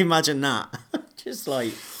 Imagine that. Just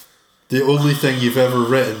like... The only thing you've ever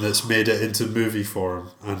written that's made it into movie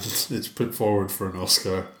form and it's put forward for an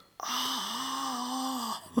Oscar.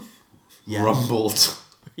 Yeah. Rumbled.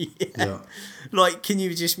 Yeah. Like, can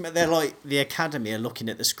you just... They're like, the Academy are looking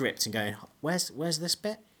at the script and going, where's this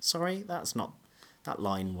bit? Sorry, that's not... That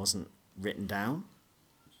line wasn't written down.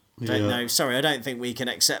 Don't know. Sorry, I don't think we can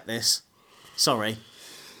accept this. Sorry.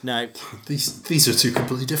 No. These are two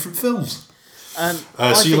completely different films.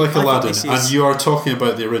 I so you think- like I think Aladdin, this is- and you are talking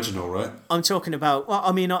about the original, right? I'm talking about... Well,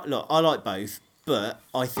 I mean, look, I like both, but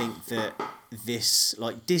I think that this...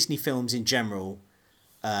 Like, Disney films in general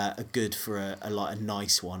are good for a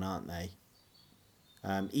nice one, aren't they?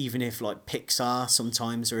 Even if, like, Pixar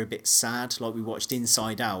sometimes are a bit sad, like we watched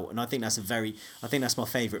Inside Out, and I think that's my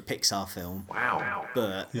favourite Pixar film. Wow.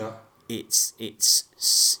 But Yeah. it's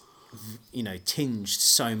tinged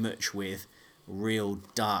so much with real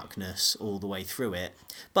darkness all the way through it.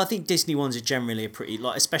 But I think Disney ones are generally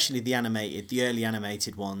especially the early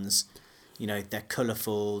animated ones, they're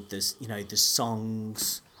colourful, there's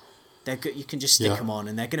songs, they're good, you can just stick them on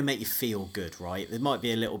and they're going to make you feel good, right? There might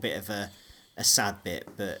be a little bit of a sad bit,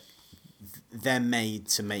 but they're made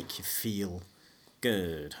to make you feel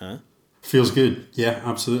good, huh? Feels good. Yeah,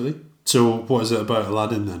 absolutely. So what is it about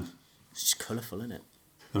Aladdin then? It's just colourful, isn't it?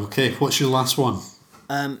 Okay, what's your last one?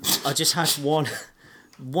 I just had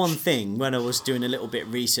one thing when I was doing a little bit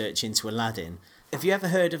of research into Aladdin. Have you ever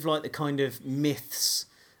heard of like the kind of myths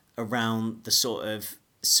around the sort of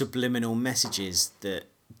subliminal messages that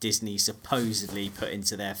Disney supposedly put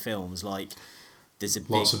into their films? Like there's a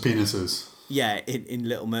Lots of penises. Yeah, in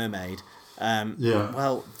Little Mermaid. Yeah.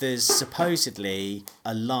 Well, there's supposedly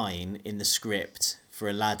a line in the script for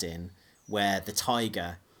Aladdin where the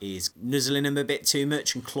tiger is nuzzling him a bit too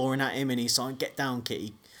much and clawing at him, and he's like, "Get down,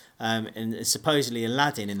 kitty." And supposedly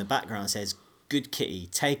Aladdin in the background says, good kitty,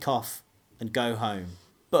 take off and go home.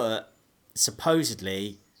 But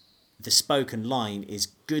supposedly the spoken line is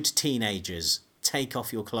good teenagers, take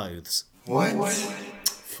off your clothes. What?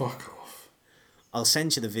 Fuck off. I'll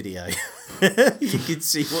send you the video. You can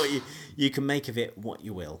see what you can make of it what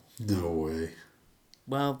you will. No way.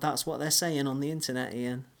 Well, that's what they're saying on the internet,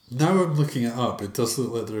 Ian. Now I'm looking it up, it does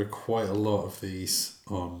look like there are quite a lot of these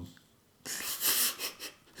on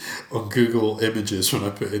Google Images when I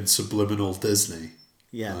put in subliminal Disney.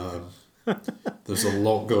 Yeah. There's a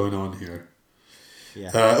lot going on here.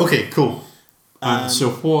 Yeah. Okay, cool. And so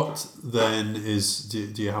what then is...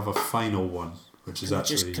 Do you have a final one? Which is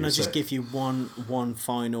actually... Can I just give you one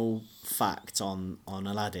final fact on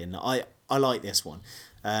Aladdin? I like this one.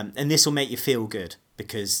 And this will make you feel good,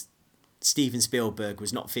 because Steven Spielberg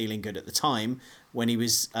was not feeling good at the time when he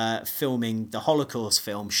was filming the Holocaust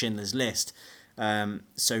film Schindler's List.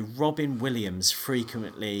 So Robin Williams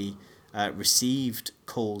frequently received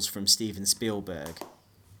calls from Steven Spielberg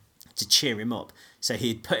to cheer him up. So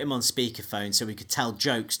he'd put him on speakerphone so he could tell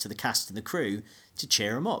jokes to the cast and the crew to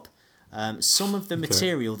cheer him up. Some of the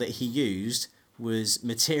material that he used was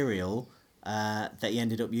material that he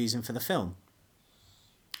ended up using for the film.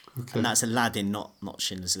 Okay. And that's Aladdin, not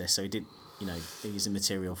Schindler's List. So he did, they used the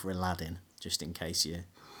material for Aladdin, just in case you...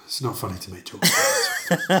 It's not funny to make jokes.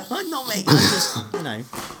 I'm not making... I'm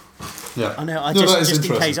just, Yeah. I know, just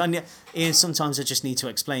in case. Ian, sometimes I just need to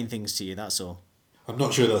explain things to you, that's all. I'm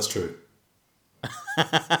not sure that's true.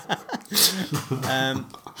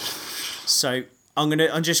 So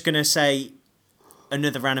I'm just gonna say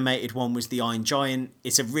another animated one was The Iron Giant.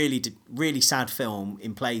 It's a really sad film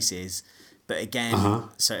in places, but again,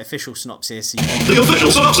 so official synopsis.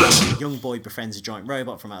 A young boy befriends a giant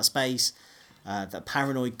robot from outer space that a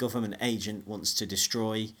paranoid government agent wants to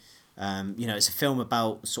destroy. It's a film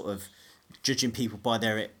about sort of judging people by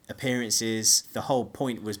their appearances. The whole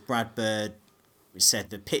point was Brad Bird said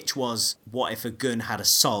the pitch was, what if a gun had a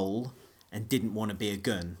soul and didn't want to be a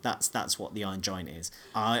gun? That's what The Iron Giant is.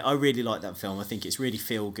 I really like that film. I think it's really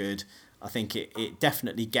feel good. I think it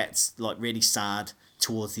definitely gets like really sad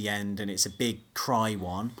towards the end, and it's a big cry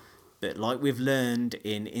one. But like we've learned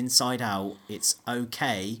in Inside Out, it's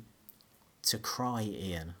okay to cry,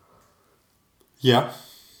 Ian. Yeah.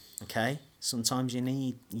 Okay? Sometimes you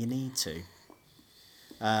need to.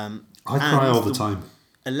 I cry all the time.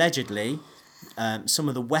 Allegedly, some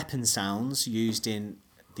of the weapon sounds used in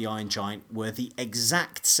The Iron Giant were the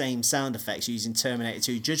exact same sound effects used in Terminator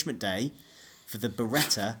 2 Judgment Day for the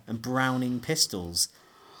Beretta and Browning pistols.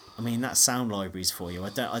 I mean, that's sound libraries for you. I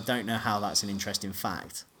don't know how that's an interesting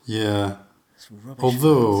fact. Yeah. It's rubbish.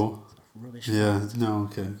 Although... Rubbish. Yeah, no,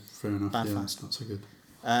 okay. Fair enough. Bad fact. It's not so good.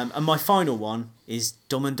 And my final one is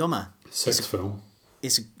Dumb and Dumber. Sixth film.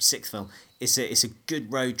 It's a sixth film. It's a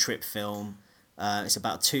good road trip film. It's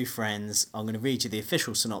about two friends. I'm going to read you the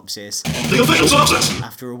official synopsis. The official synopsis!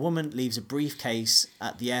 After a woman leaves a briefcase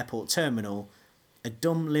at the airport terminal, a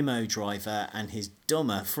dumb limo driver and his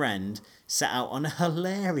dumber friend set out on a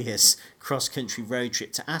hilarious cross-country road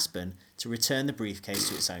trip to Aspen to return the briefcase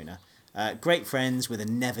to its owner. Great friends with a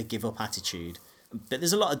never-give-up attitude. But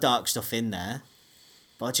there's a lot of dark stuff in there.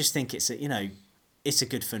 But I just think it's a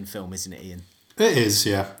good fun film, isn't it, Ian? It is,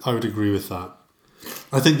 yeah. I would agree with that.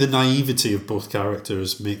 I think the naivety of both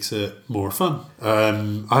characters makes it more fun. I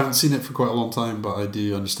haven't seen it for quite a long time, but I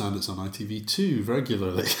do understand it's on ITV2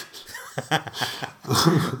 regularly.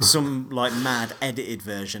 Some like mad edited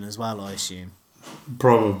version as well, I assume.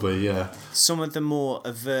 Probably, yeah. Some of the more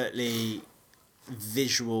overtly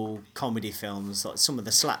visual comedy films, like some of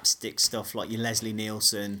the slapstick stuff, like your Leslie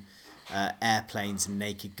Nielsen, Airplanes and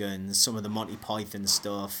Naked Guns, some of the Monty Python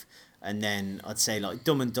stuff, and then I'd say like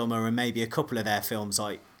Dumb and Dumber and maybe a couple of their films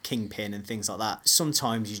like Kingpin and things like that.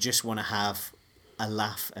 Sometimes you just want to have a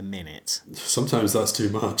laugh a minute. Sometimes that's too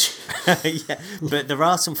much. Yeah, but there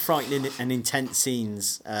are some frightening and intense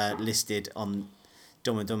scenes listed on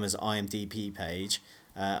Dumb and Dumber's IMDb page.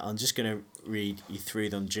 I'm just going to read you through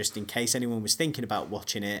them just in case anyone was thinking about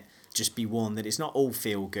watching it. Just be warned that it's not all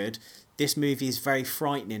feel good. This movie is very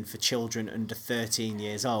frightening for children under 13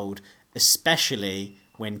 years old, especially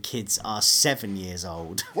when kids are 7 years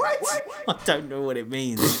old. What? I don't know what it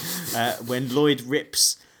means. When Lloyd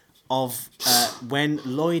rips of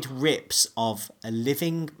a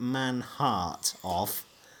living man heart off,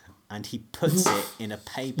 and he puts it in a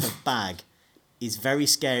paper bag, is very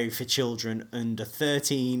scary for children under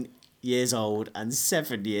 13 years old and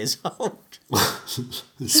 7 years old.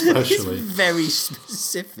 Especially. It's very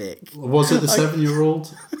specific. Was it the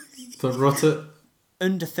 7-year-old that wrote it?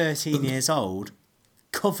 Under 13 years old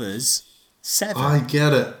covers 7. I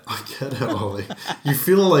get it, Ollie. You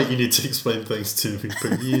feel like you need to explain things to me,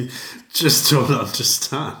 but you just don't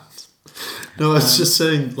understand. No, I was just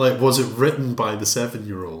saying, like, was it written by the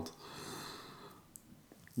 7-year-old?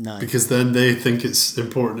 No. Because then they think it's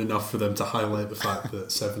important enough for them to highlight the fact that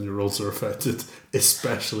 7-year-olds are affected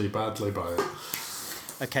especially badly by it.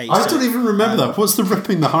 Okay, I don't even remember that. What's the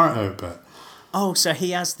ripping the heart out bit? Oh, so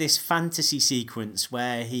he has this fantasy sequence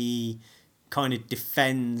where he kind of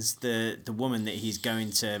defends the woman that he's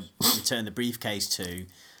going to return the briefcase to,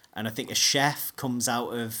 and I think a chef comes out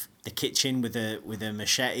of the kitchen with a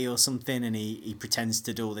machete or something, and he pretends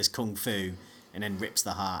to do all this kung fu, and then rips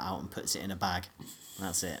the heart out and puts it in a bag.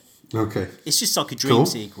 That's it. Okay. It's just like a dream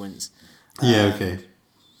sequence. Yeah. Okay.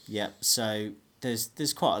 Yeah. So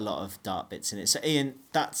there's quite a lot of dark bits in it. So Ian,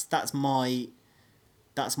 that's my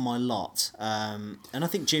lot. And I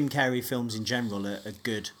think Jim Carrey films in general are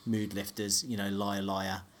good mood lifters. You know, Liar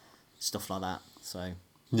Liar, stuff like that. So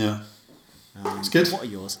yeah, it's good. What are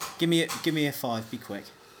yours? Give me a 5. Be quick.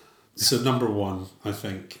 So number 1, I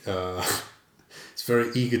think it's very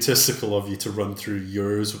egotistical of you to run through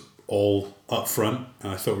yours all up front.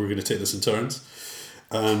 I thought we were going to take this in turns.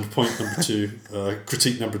 And point number 2,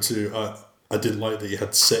 critique number 2, I didn't like that you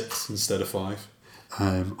had 6 instead of 5.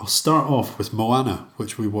 I'll start off with Moana,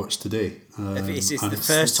 which we watched today. Is this the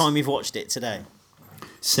first time you've watched it today?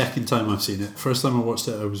 Second time I've seen it. First time I watched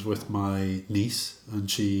it, I was with my niece, and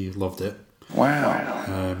she loved it. Wow.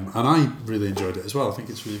 And I really enjoyed it as well. I think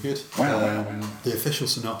it's really good. Wow. The official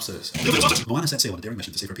synopsis. Moana sets sail on a daring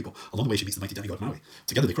mission to save her people. Along the way, she meets the mighty demigod Maui.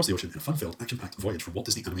 Together, they cross the ocean in a fun-filled, action-packed voyage from Walt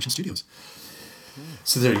Disney Animation Studios.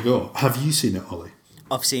 So there you go. Have you seen it, Ollie?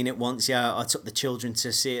 I've seen it once, yeah. I took the children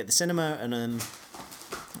to see it at the cinema, and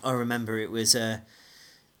I remember it was a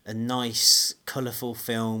nice, colourful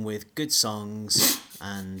film with good songs,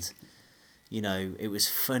 and, you know, it was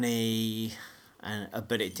funny, and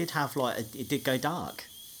but it did have, it did go dark,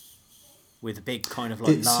 with a big kind of,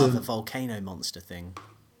 lava volcano monster thing.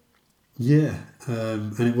 Yeah,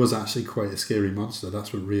 and it was actually quite a scary monster.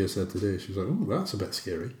 That's what Ria said today. She was like, oh, that's a bit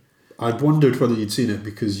scary. I'd wondered whether you'd seen it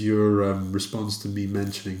because your response to me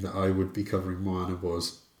mentioning that I would be covering Moana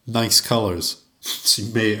was nice colours. So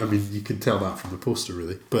you can tell that from the poster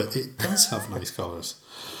really, but it does have nice colours.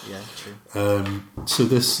 Yeah, true. So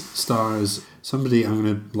this stars somebody, I'm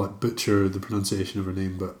going to butcher the pronunciation of her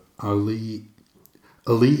name, but Alii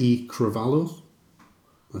Cravalho.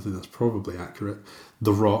 I think that's probably accurate.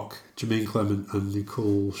 The Rock, Jermaine Clement and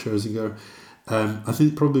Nicole Scherzinger. I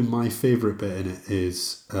think probably my favourite bit in it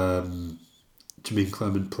is Jermaine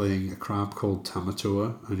Clement playing a crab called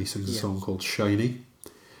Tamatoa, and he sings a song called Shiny.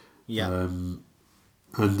 Yeah.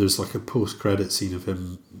 And there's a post-credit scene of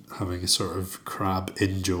him having a sort of crab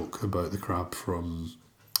in-joke about the crab from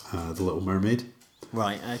The Little Mermaid.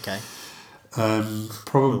 Right, okay.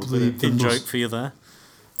 Probably the in-joke for you there.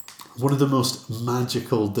 One of the most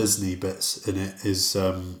magical Disney bits in it is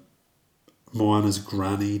Moana's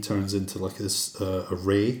granny turns into a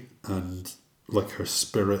ray, and her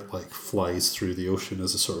spirit flies through the ocean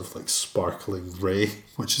as a sort of sparkling ray,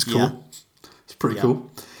 which is cool. Yeah. It's pretty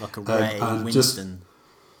cool. Like a Ray Winston.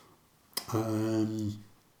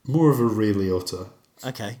 More of a Ray Liotta.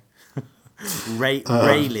 Okay.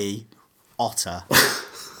 Rayleigh Otter.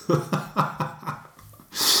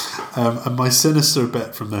 And my sinister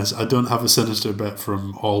bit from this, I don't have a sinister bit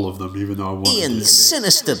from all of them, even though I want Ian's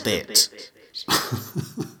sinister bit.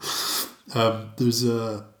 There's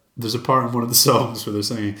a part in one of the songs where they're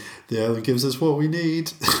singing, "The island gives us what we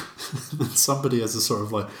need." And somebody has a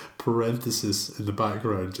sort of parenthesis in the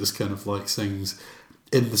background, just kind of sings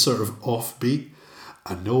in the sort of offbeat,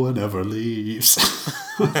 "And no one ever leaves."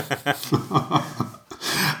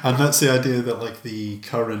 And that's the idea that the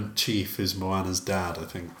current chief is Moana's dad. I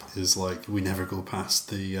think is we never go past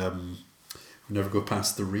the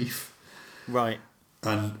reef. Right.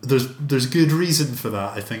 And there's good reason for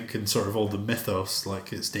that, I think, in sort of all the mythos,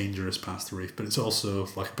 it's dangerous past the reef, but it's also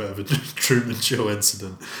a bit of a Truman Show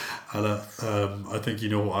incident, and I think you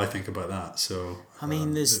know what I think about that. So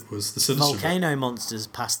there's it was the volcano monsters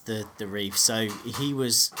past the reef, so he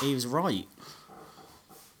was right.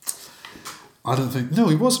 I don't think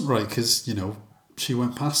he wasn't right, because she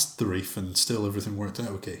went past the reef and still everything worked out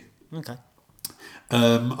okay. Okay.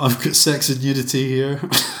 I've got sex and nudity here.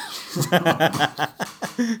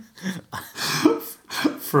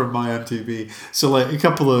 From my MTV. So a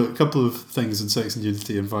couple of things in Sex and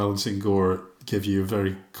Nudity and Violence and Gore give you a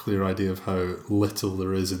very clear idea of how little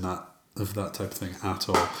there is in that type of thing at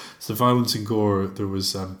all. So Violence and Gore, there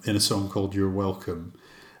was in a song called You're Welcome,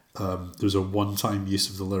 there's a one-time use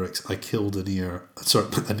of the lyrics, I killed an ear. Sorry,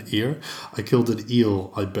 an ear? I killed an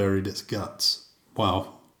eel, I buried its guts.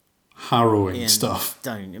 Wow. Harrowing Ian, stuff.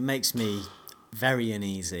 Don't. It makes me very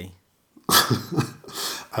uneasy.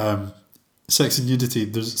 Sex and Nudity,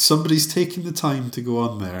 there's somebody's taking the time to go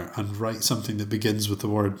on there and write something that begins with the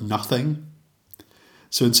word nothing.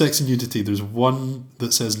 So in Sex and Nudity, there's one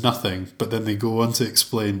that says nothing, but then they go on to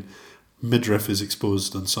explain midriff is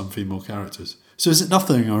exposed on some female characters. So is it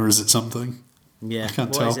nothing or is it something? Yeah, I can't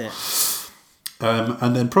what tell. is it?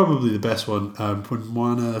 And then probably the best one, when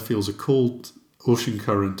Moana feels a cold ocean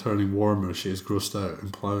current turning warmer, she is grossed out,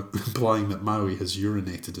 implying that Maui has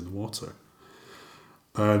urinated in the water.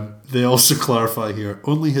 They also clarify here,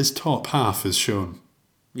 only his top half is shown.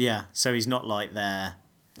 Yeah, so he's not like there.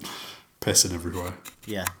 Pissing everywhere.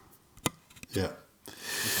 Yeah. Yeah.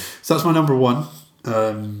 So that's my number one,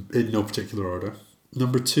 in no particular order.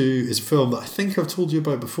 Number two is a film that I think I've told you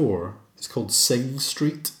about before. It's called Sing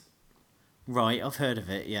Street. Right, I've heard of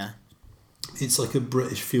it, yeah. It's like a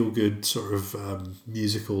British feel-good sort of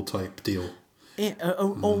musical type deal. Are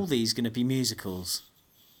all these going to be musicals?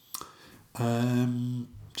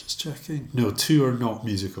 Just checking. No, 2 are not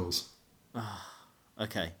musicals.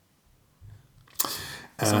 Okay.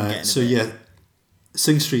 Yeah,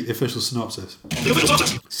 Sing Street, the official synopsis. The official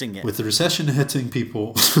synopsis. Sing it. With the recession hitting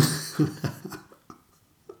people...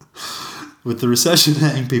 With the recession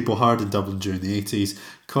hitting people hard in Dublin during the 80s,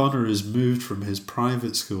 Connor is moved from his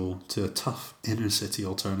private school to a tough inner city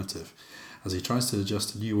alternative. As he tries to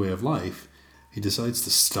adjust a new way of life, he decides to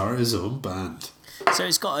start his own band. So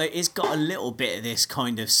it's got a little bit of this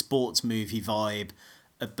kind of sports movie vibe,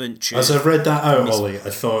 a bunch of... As I've read that out, Ollie, I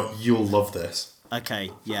thought you'll love this. Okay,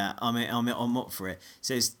 yeah, I'm up for it.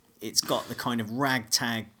 So it's got the kind of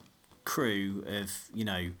ragtag crew of, you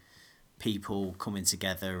know, people coming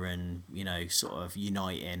together and, you know, sort of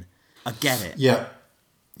uniting. I get it. Yeah,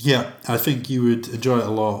 I think you would enjoy it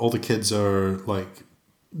a lot. All the kids are like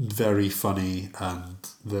very funny, and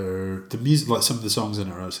the music, like some of the songs in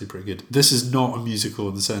it are actually pretty good. This is not a musical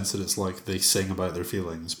in the sense that it's like they sing about their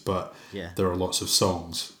feelings, but there are lots of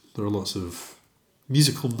songs. There are lots of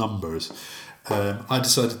musical numbers. I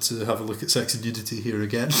decided to have a look at Sex and Nudity here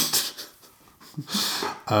again.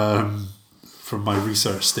 From my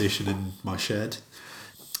research station in my shed.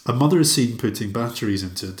 A mother is seen putting batteries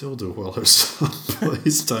into a dildo while her son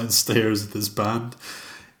plays downstairs with his band.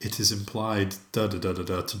 It is implied to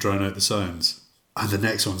drown out the sounds. And the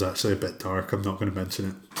next one's actually a bit dark. I'm not going to mention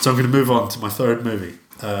it. So I'm going to move on to my third movie.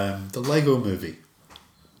 The Lego Movie.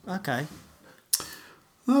 Okay.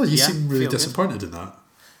 Oh, you seem really disappointed in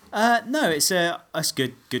that. No, it's a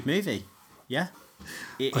good movie. Yeah.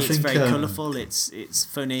 It's very colourful, it's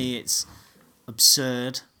funny, it's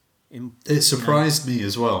absurd. It surprised me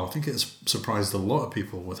as well. I think it's surprised a lot of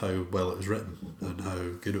people with how well it was written and how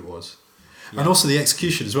good it was. Yeah. And also the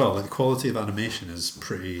execution as well. Like the quality of animation is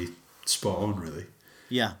pretty spot on, really.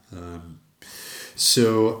 Yeah.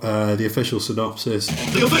 So the official synopsis.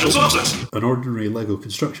 The official synopsis. An ordinary Lego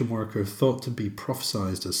construction worker thought to be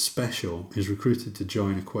prophesized as special is recruited to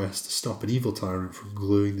join a quest to stop an evil tyrant from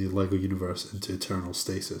gluing the Lego universe into eternal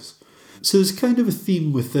stasis. So there's kind of a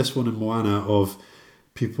theme with this one in Moana of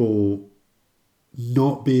people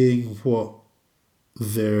not being what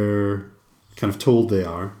they're kind of told they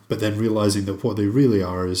are, but then realising that what they really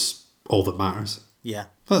are is all that matters. Yeah.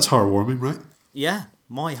 That's heartwarming, right? Yeah,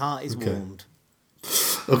 my heart is warmed.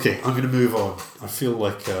 Okay, I'm going to move on. I feel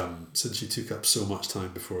like since you took up so much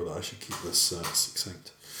time before that, I should keep this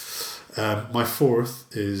succinct. My fourth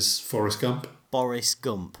is Forrest Gump. Boris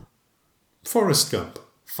Gump. Forrest Gump.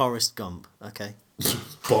 Forrest Gump, okay.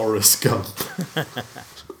 Boris Gump.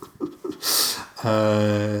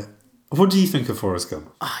 What do you think of Forrest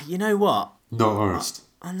Gump? You know what? Not arsed.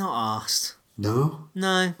 I'm not arsed. No?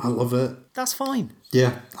 No. I love it. That's fine.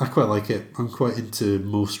 Yeah, I quite like it. I'm quite into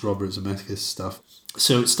most Robert Zemeckis stuff.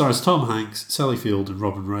 So it stars Tom Hanks, Sally Field and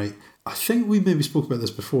Robin Wright. I think we maybe spoke about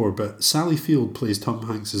this before, but Sally Field plays Tom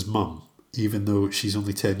Hanks' mum, even though she's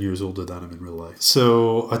only 10 years older than him in real life.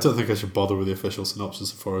 So I don't think I should bother with the official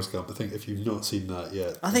synopsis of Forrest Gump. I think if you've not seen that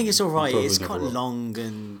yet... I think it's alright. It's quite long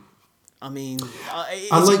and... I mean,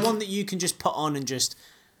 it's like one that you can just put on and just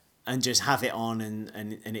have it on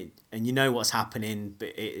and you know what's happening,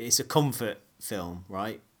 but it's a comfort film,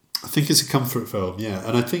 right? I think it's a comfort film, yeah.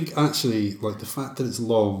 And I think actually, like, the fact that it's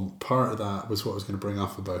long, part of that was what I was going to bring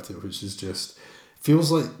up about it, which is just...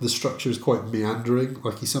 feels like the structure is quite meandering.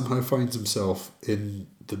 Like, he somehow finds himself in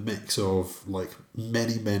the mix of, like,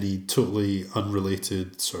 many totally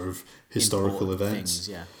unrelated sort of historical events.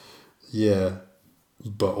 Things, yeah.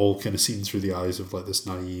 But all kind of seen through the eyes of, like, this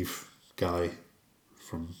naive guy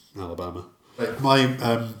from Alabama. My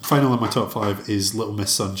final in my top 5 is Little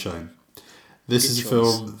Miss Sunshine. This is a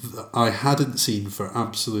film that I hadn't seen for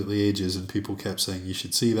absolutely ages, and people kept saying you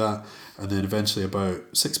should see that. And then eventually, about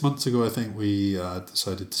 6 months ago, I think we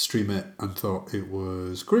decided to stream it and thought it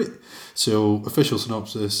was great. So, official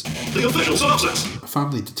synopsis. The official synopsis. A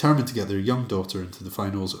family determined to get their young daughter into the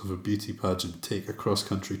finals of a beauty pageant take a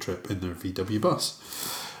cross-country trip in their VW bus.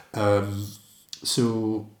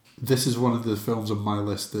 So this is one of the films on my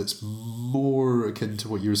list that's more akin to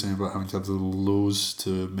what you were saying about having to have the lows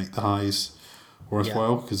to make the highs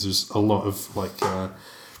worthwhile, because there's a lot of like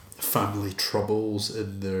family troubles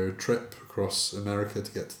in their trip across America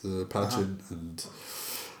to get to the pageant, and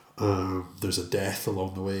there's a death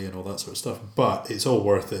along the way and all that sort of stuff. But it's all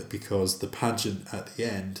worth it because the pageant at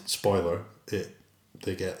the end, spoiler,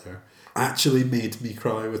 they get there, actually made me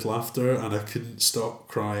cry with laughter, and I couldn't stop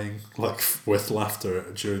crying like with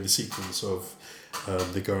laughter during the sequence of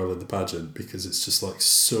the girl in the pageant, because it's just like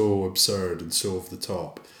so absurd and so over the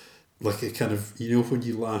top. Like it kind of, you know, when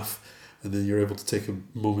you laugh and then you're able to take a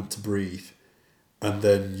moment to breathe and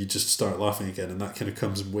then you just start laughing again, and that kind of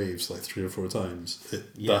comes in waves like 3 or 4 times.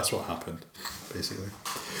 That's what happened, basically.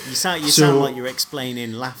 You sound like you're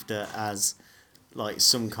explaining laughter as like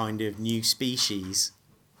some kind of new species.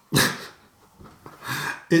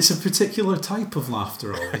 It's a particular type of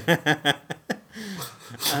laughter, Ollie.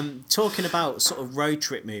 Talking about sort of road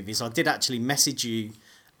trip movies, I did actually message you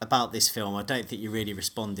about this film. I don't think you really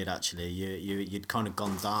responded, actually. You'd kind of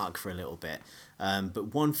gone dark for a little bit.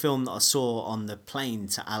 But one film that I saw on the plane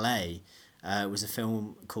to LA was a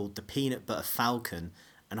film called The Peanut Butter Falcon,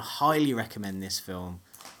 and I highly recommend this film.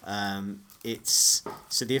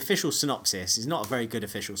 So the official synopsis is not a very good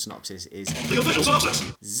official synopsis. Is The official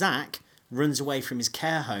synopsis. Zach runs away from his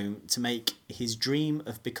care home to make his dream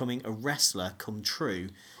of becoming a wrestler come true.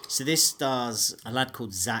 So this stars a lad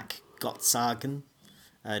called Zach Gottsagen,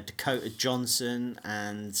 Dakota Johnson,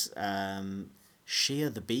 and Shia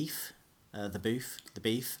LaBeouf.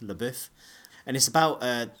 And it's about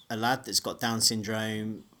a lad that's got Down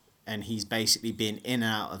syndrome, and he's basically been in and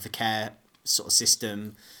out of the care sort of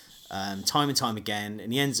system time and time again,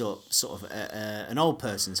 and he ends up sort of an old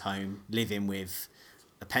person's home living with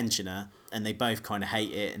a pensioner, and they both kind of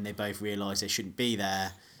hate it, and they both realise they shouldn't be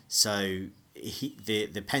there. So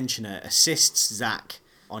the pensioner assists Zach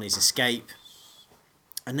on his escape,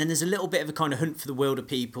 and then there's a little bit of a kind of Hunt for the Wilder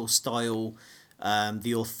People style.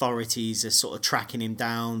 The authorities are sort of tracking him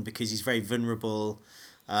down because he's very vulnerable,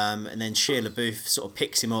 and then Shia LaBeouf sort of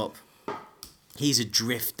picks him up. He's a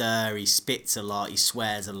drifter, he spits a lot, he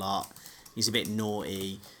swears a lot, he's a bit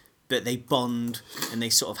naughty, but they bond and they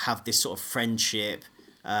sort of have this sort of friendship.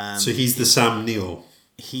 So he's the Sam Neill.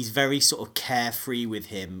 He's very sort of carefree with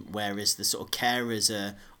him, whereas the sort of carers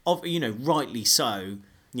are, rightly so,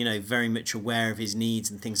 very much aware of his needs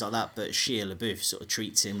and things like that, but Shia LaBeouf sort of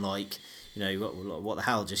treats him like, what the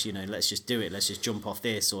hell, just, let's just do it, let's just jump off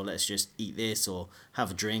this, or let's just eat this, or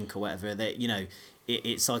have a drink, or whatever.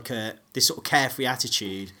 It's like this sort of carefree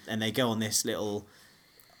attitude, and they go on this little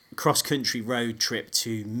cross-country road trip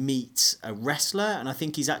to meet a wrestler, and I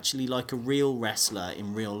think he's actually like a real wrestler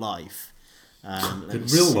in real life. In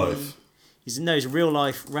real life? He's a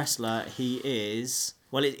real-life wrestler. He is...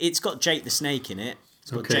 Well, it's got Jake the Snake in it.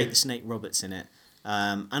 It's got Jake the Snake Roberts in it.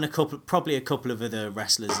 And probably a couple of other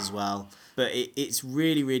wrestlers as well. But it's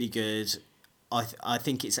really, really good. I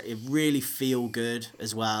think it really feel good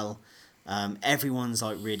as well. Everyone's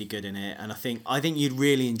like really good in it, and I think you'd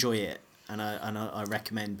really enjoy it, and I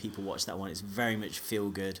recommend people watch that one. It's very much feel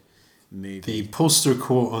good movie. The poster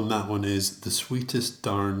quote on that one is the sweetest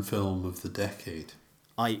darn film of the decade.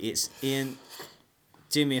 It's Ian.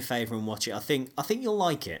 Do me a favour and watch it. I think you'll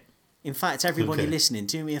like it. In fact, everybody listening,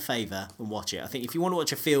 do me a favour and watch it. I think if you want to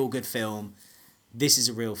watch a feel good film, this is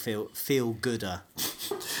a real feel gooder.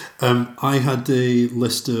 I had a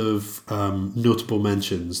list of notable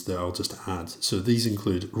mentions that I'll just add. So these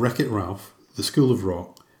include Wreck-It Ralph, The School of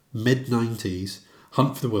Rock, Mid-90s,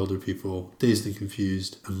 Hunt for the Wilder People, Dazed and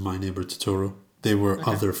Confused, and My Neighbor Totoro. They were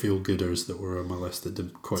other feel-gooders that were on my list that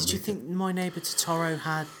didn't quite Did you think My Neighbor Totoro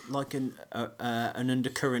had like an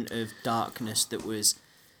undercurrent of darkness that was...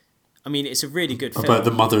 I mean, it's a really good film. About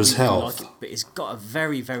the mother's health. But it's got a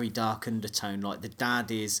very, very dark undertone. Like, the dad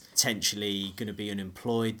is potentially going to be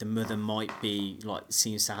unemployed. The mother might be,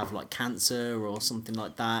 seems to have, cancer or something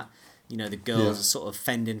like that. The girls are sort of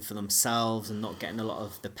fending for themselves and not getting a lot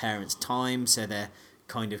of the parents' time. So they're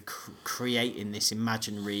kind of creating this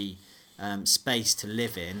imaginary space to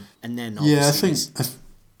live in. And then obviously...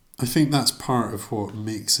 I think that's part of what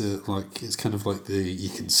makes it, it's kind of like you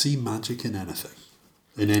can see magic in anything.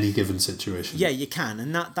 in any given situation. Yeah, you can,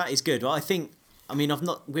 and that is good. Well,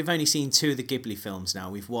 we've only seen 2 of the Ghibli films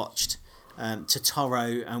now. We've watched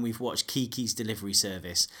Totoro and we've watched Kiki's Delivery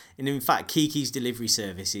Service. And in fact, Kiki's Delivery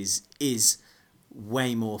Service is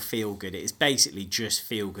way more feel good. It's basically just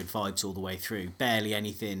feel good vibes all the way through. Barely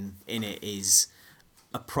anything in it is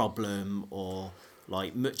a problem or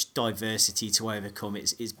like much diversity to overcome.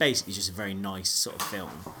 It's basically just a very nice sort of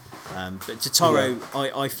film. But Totoro,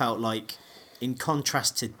 I felt like, in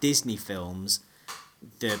contrast to Disney films,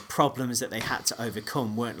 the problems that they had to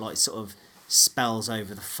overcome weren't like sort of spells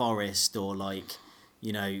over the forest or like,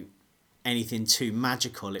 you know, anything too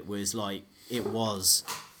magical. It was,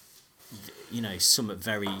 you know, somewhat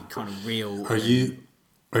very kind of real. Are you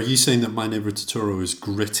saying that My Neighbor Totoro is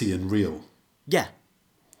gritty and real? Yeah.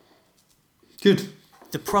 Good.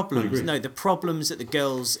 The problems that the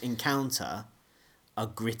girls encounter are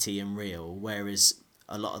gritty and real, whereas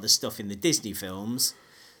a lot of the stuff in the Disney films,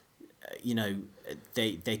 you know,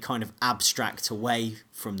 they kind of abstract away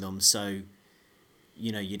from them. So,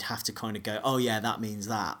 you know, you'd have to kind of go, oh yeah, that means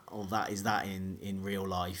that, or that is that in real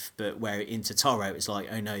life. But where in Totoro, it's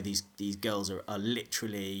like, oh no, these girls are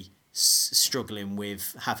literally struggling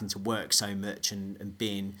with having to work so much and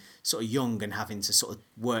being sort of young and having to sort of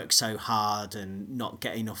work so hard and not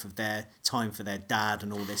get enough of their time for their dad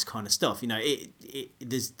and all this kind of stuff. You know,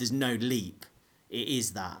 there's no leap. It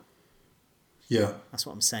is that. Yeah. That's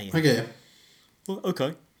what I'm saying. I get it. Well,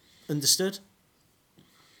 okay. Understood?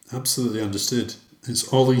 Absolutely understood.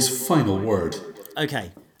 It's Ollie's final word.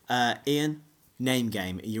 Okay. Ian, name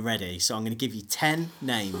game. Are you ready? So I'm going to give you 10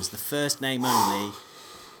 names. The first name only.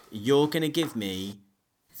 You're going to give me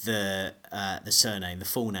the surname, the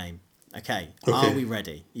full name. Okay. Are we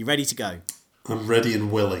ready? You ready to go? I'm ready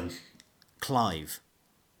and willing. Clive.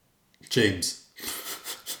 James.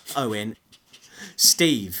 Owen.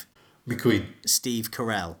 Steve. McQueen. Steve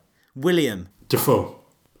Carell. William. Defoe.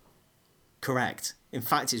 Correct. In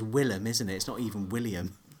fact, it's Willem, isn't it? It's not even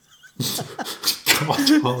William.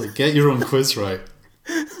 God, Ollie, get your own quiz right.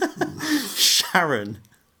 Sharon.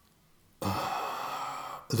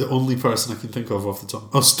 The only person I can think of off the top.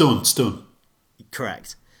 Oh, Stone.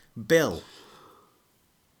 Correct. Bill.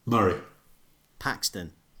 Murray.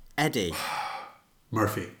 Paxton. Eddie.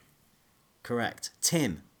 Murphy. Correct.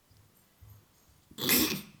 Tim.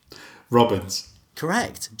 Robbins.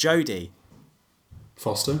 Correct. Jodie.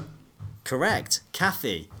 Foster. Correct.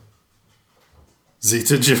 Kathy.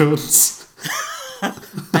 Zeta Jones.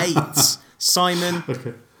 Bates. Simon.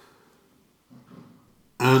 Okay.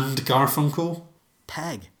 And Garfunkel.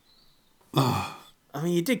 Peg. I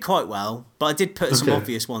mean, you did quite well, but I did put some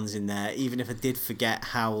obvious ones in there, even if I did forget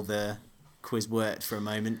how the quiz worked for a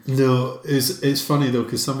moment. No, it's funny though,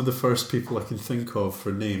 because some of the first people I can think of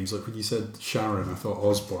for names, like when you said Sharon, I thought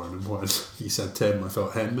Osborne, and when you said Tim, I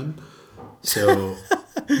thought Henman. So,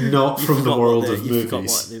 not from the world of movies. You forgot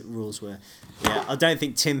what the rules were. Yeah, I don't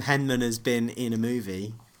think Tim Henman has been in a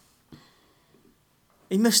movie.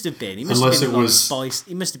 He must have been. He must have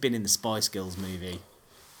been in the Spice Girls movie.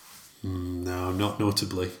 No, not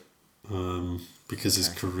notably. Because his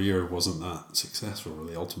career wasn't that successful,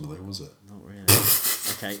 really, ultimately, was it? Not really.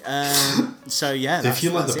 Okay. So, yeah. If you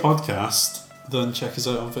like the podcast, then check us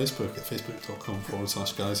out on Facebook at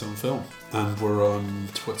facebook.com/guysonfilm. And we're on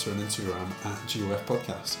Twitter and Instagram at GOF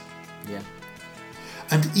Podcast. Yeah.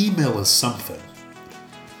 And email us something.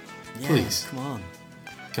 Yeah, please. Come on.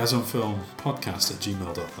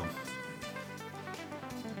 guysonfilmpodcast@gmail.com.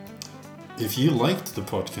 If you liked the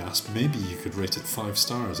podcast, maybe you could rate it 5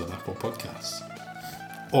 stars on Apple Podcasts.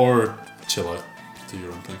 Or chill out, do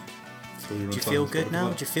your own thing. Do you feel good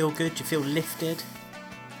now? Do you feel good? Do you feel lifted?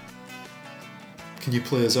 Can you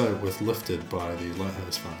play us out with Lifted by the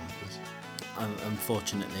Lighthouse Family, please?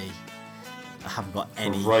 Unfortunately, I haven't got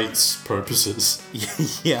any... For rights purposes.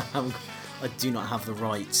 Yeah, I do not have the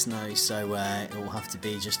rights, no, so it will have to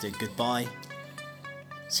be just a goodbye.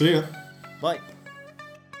 See ya. Bye.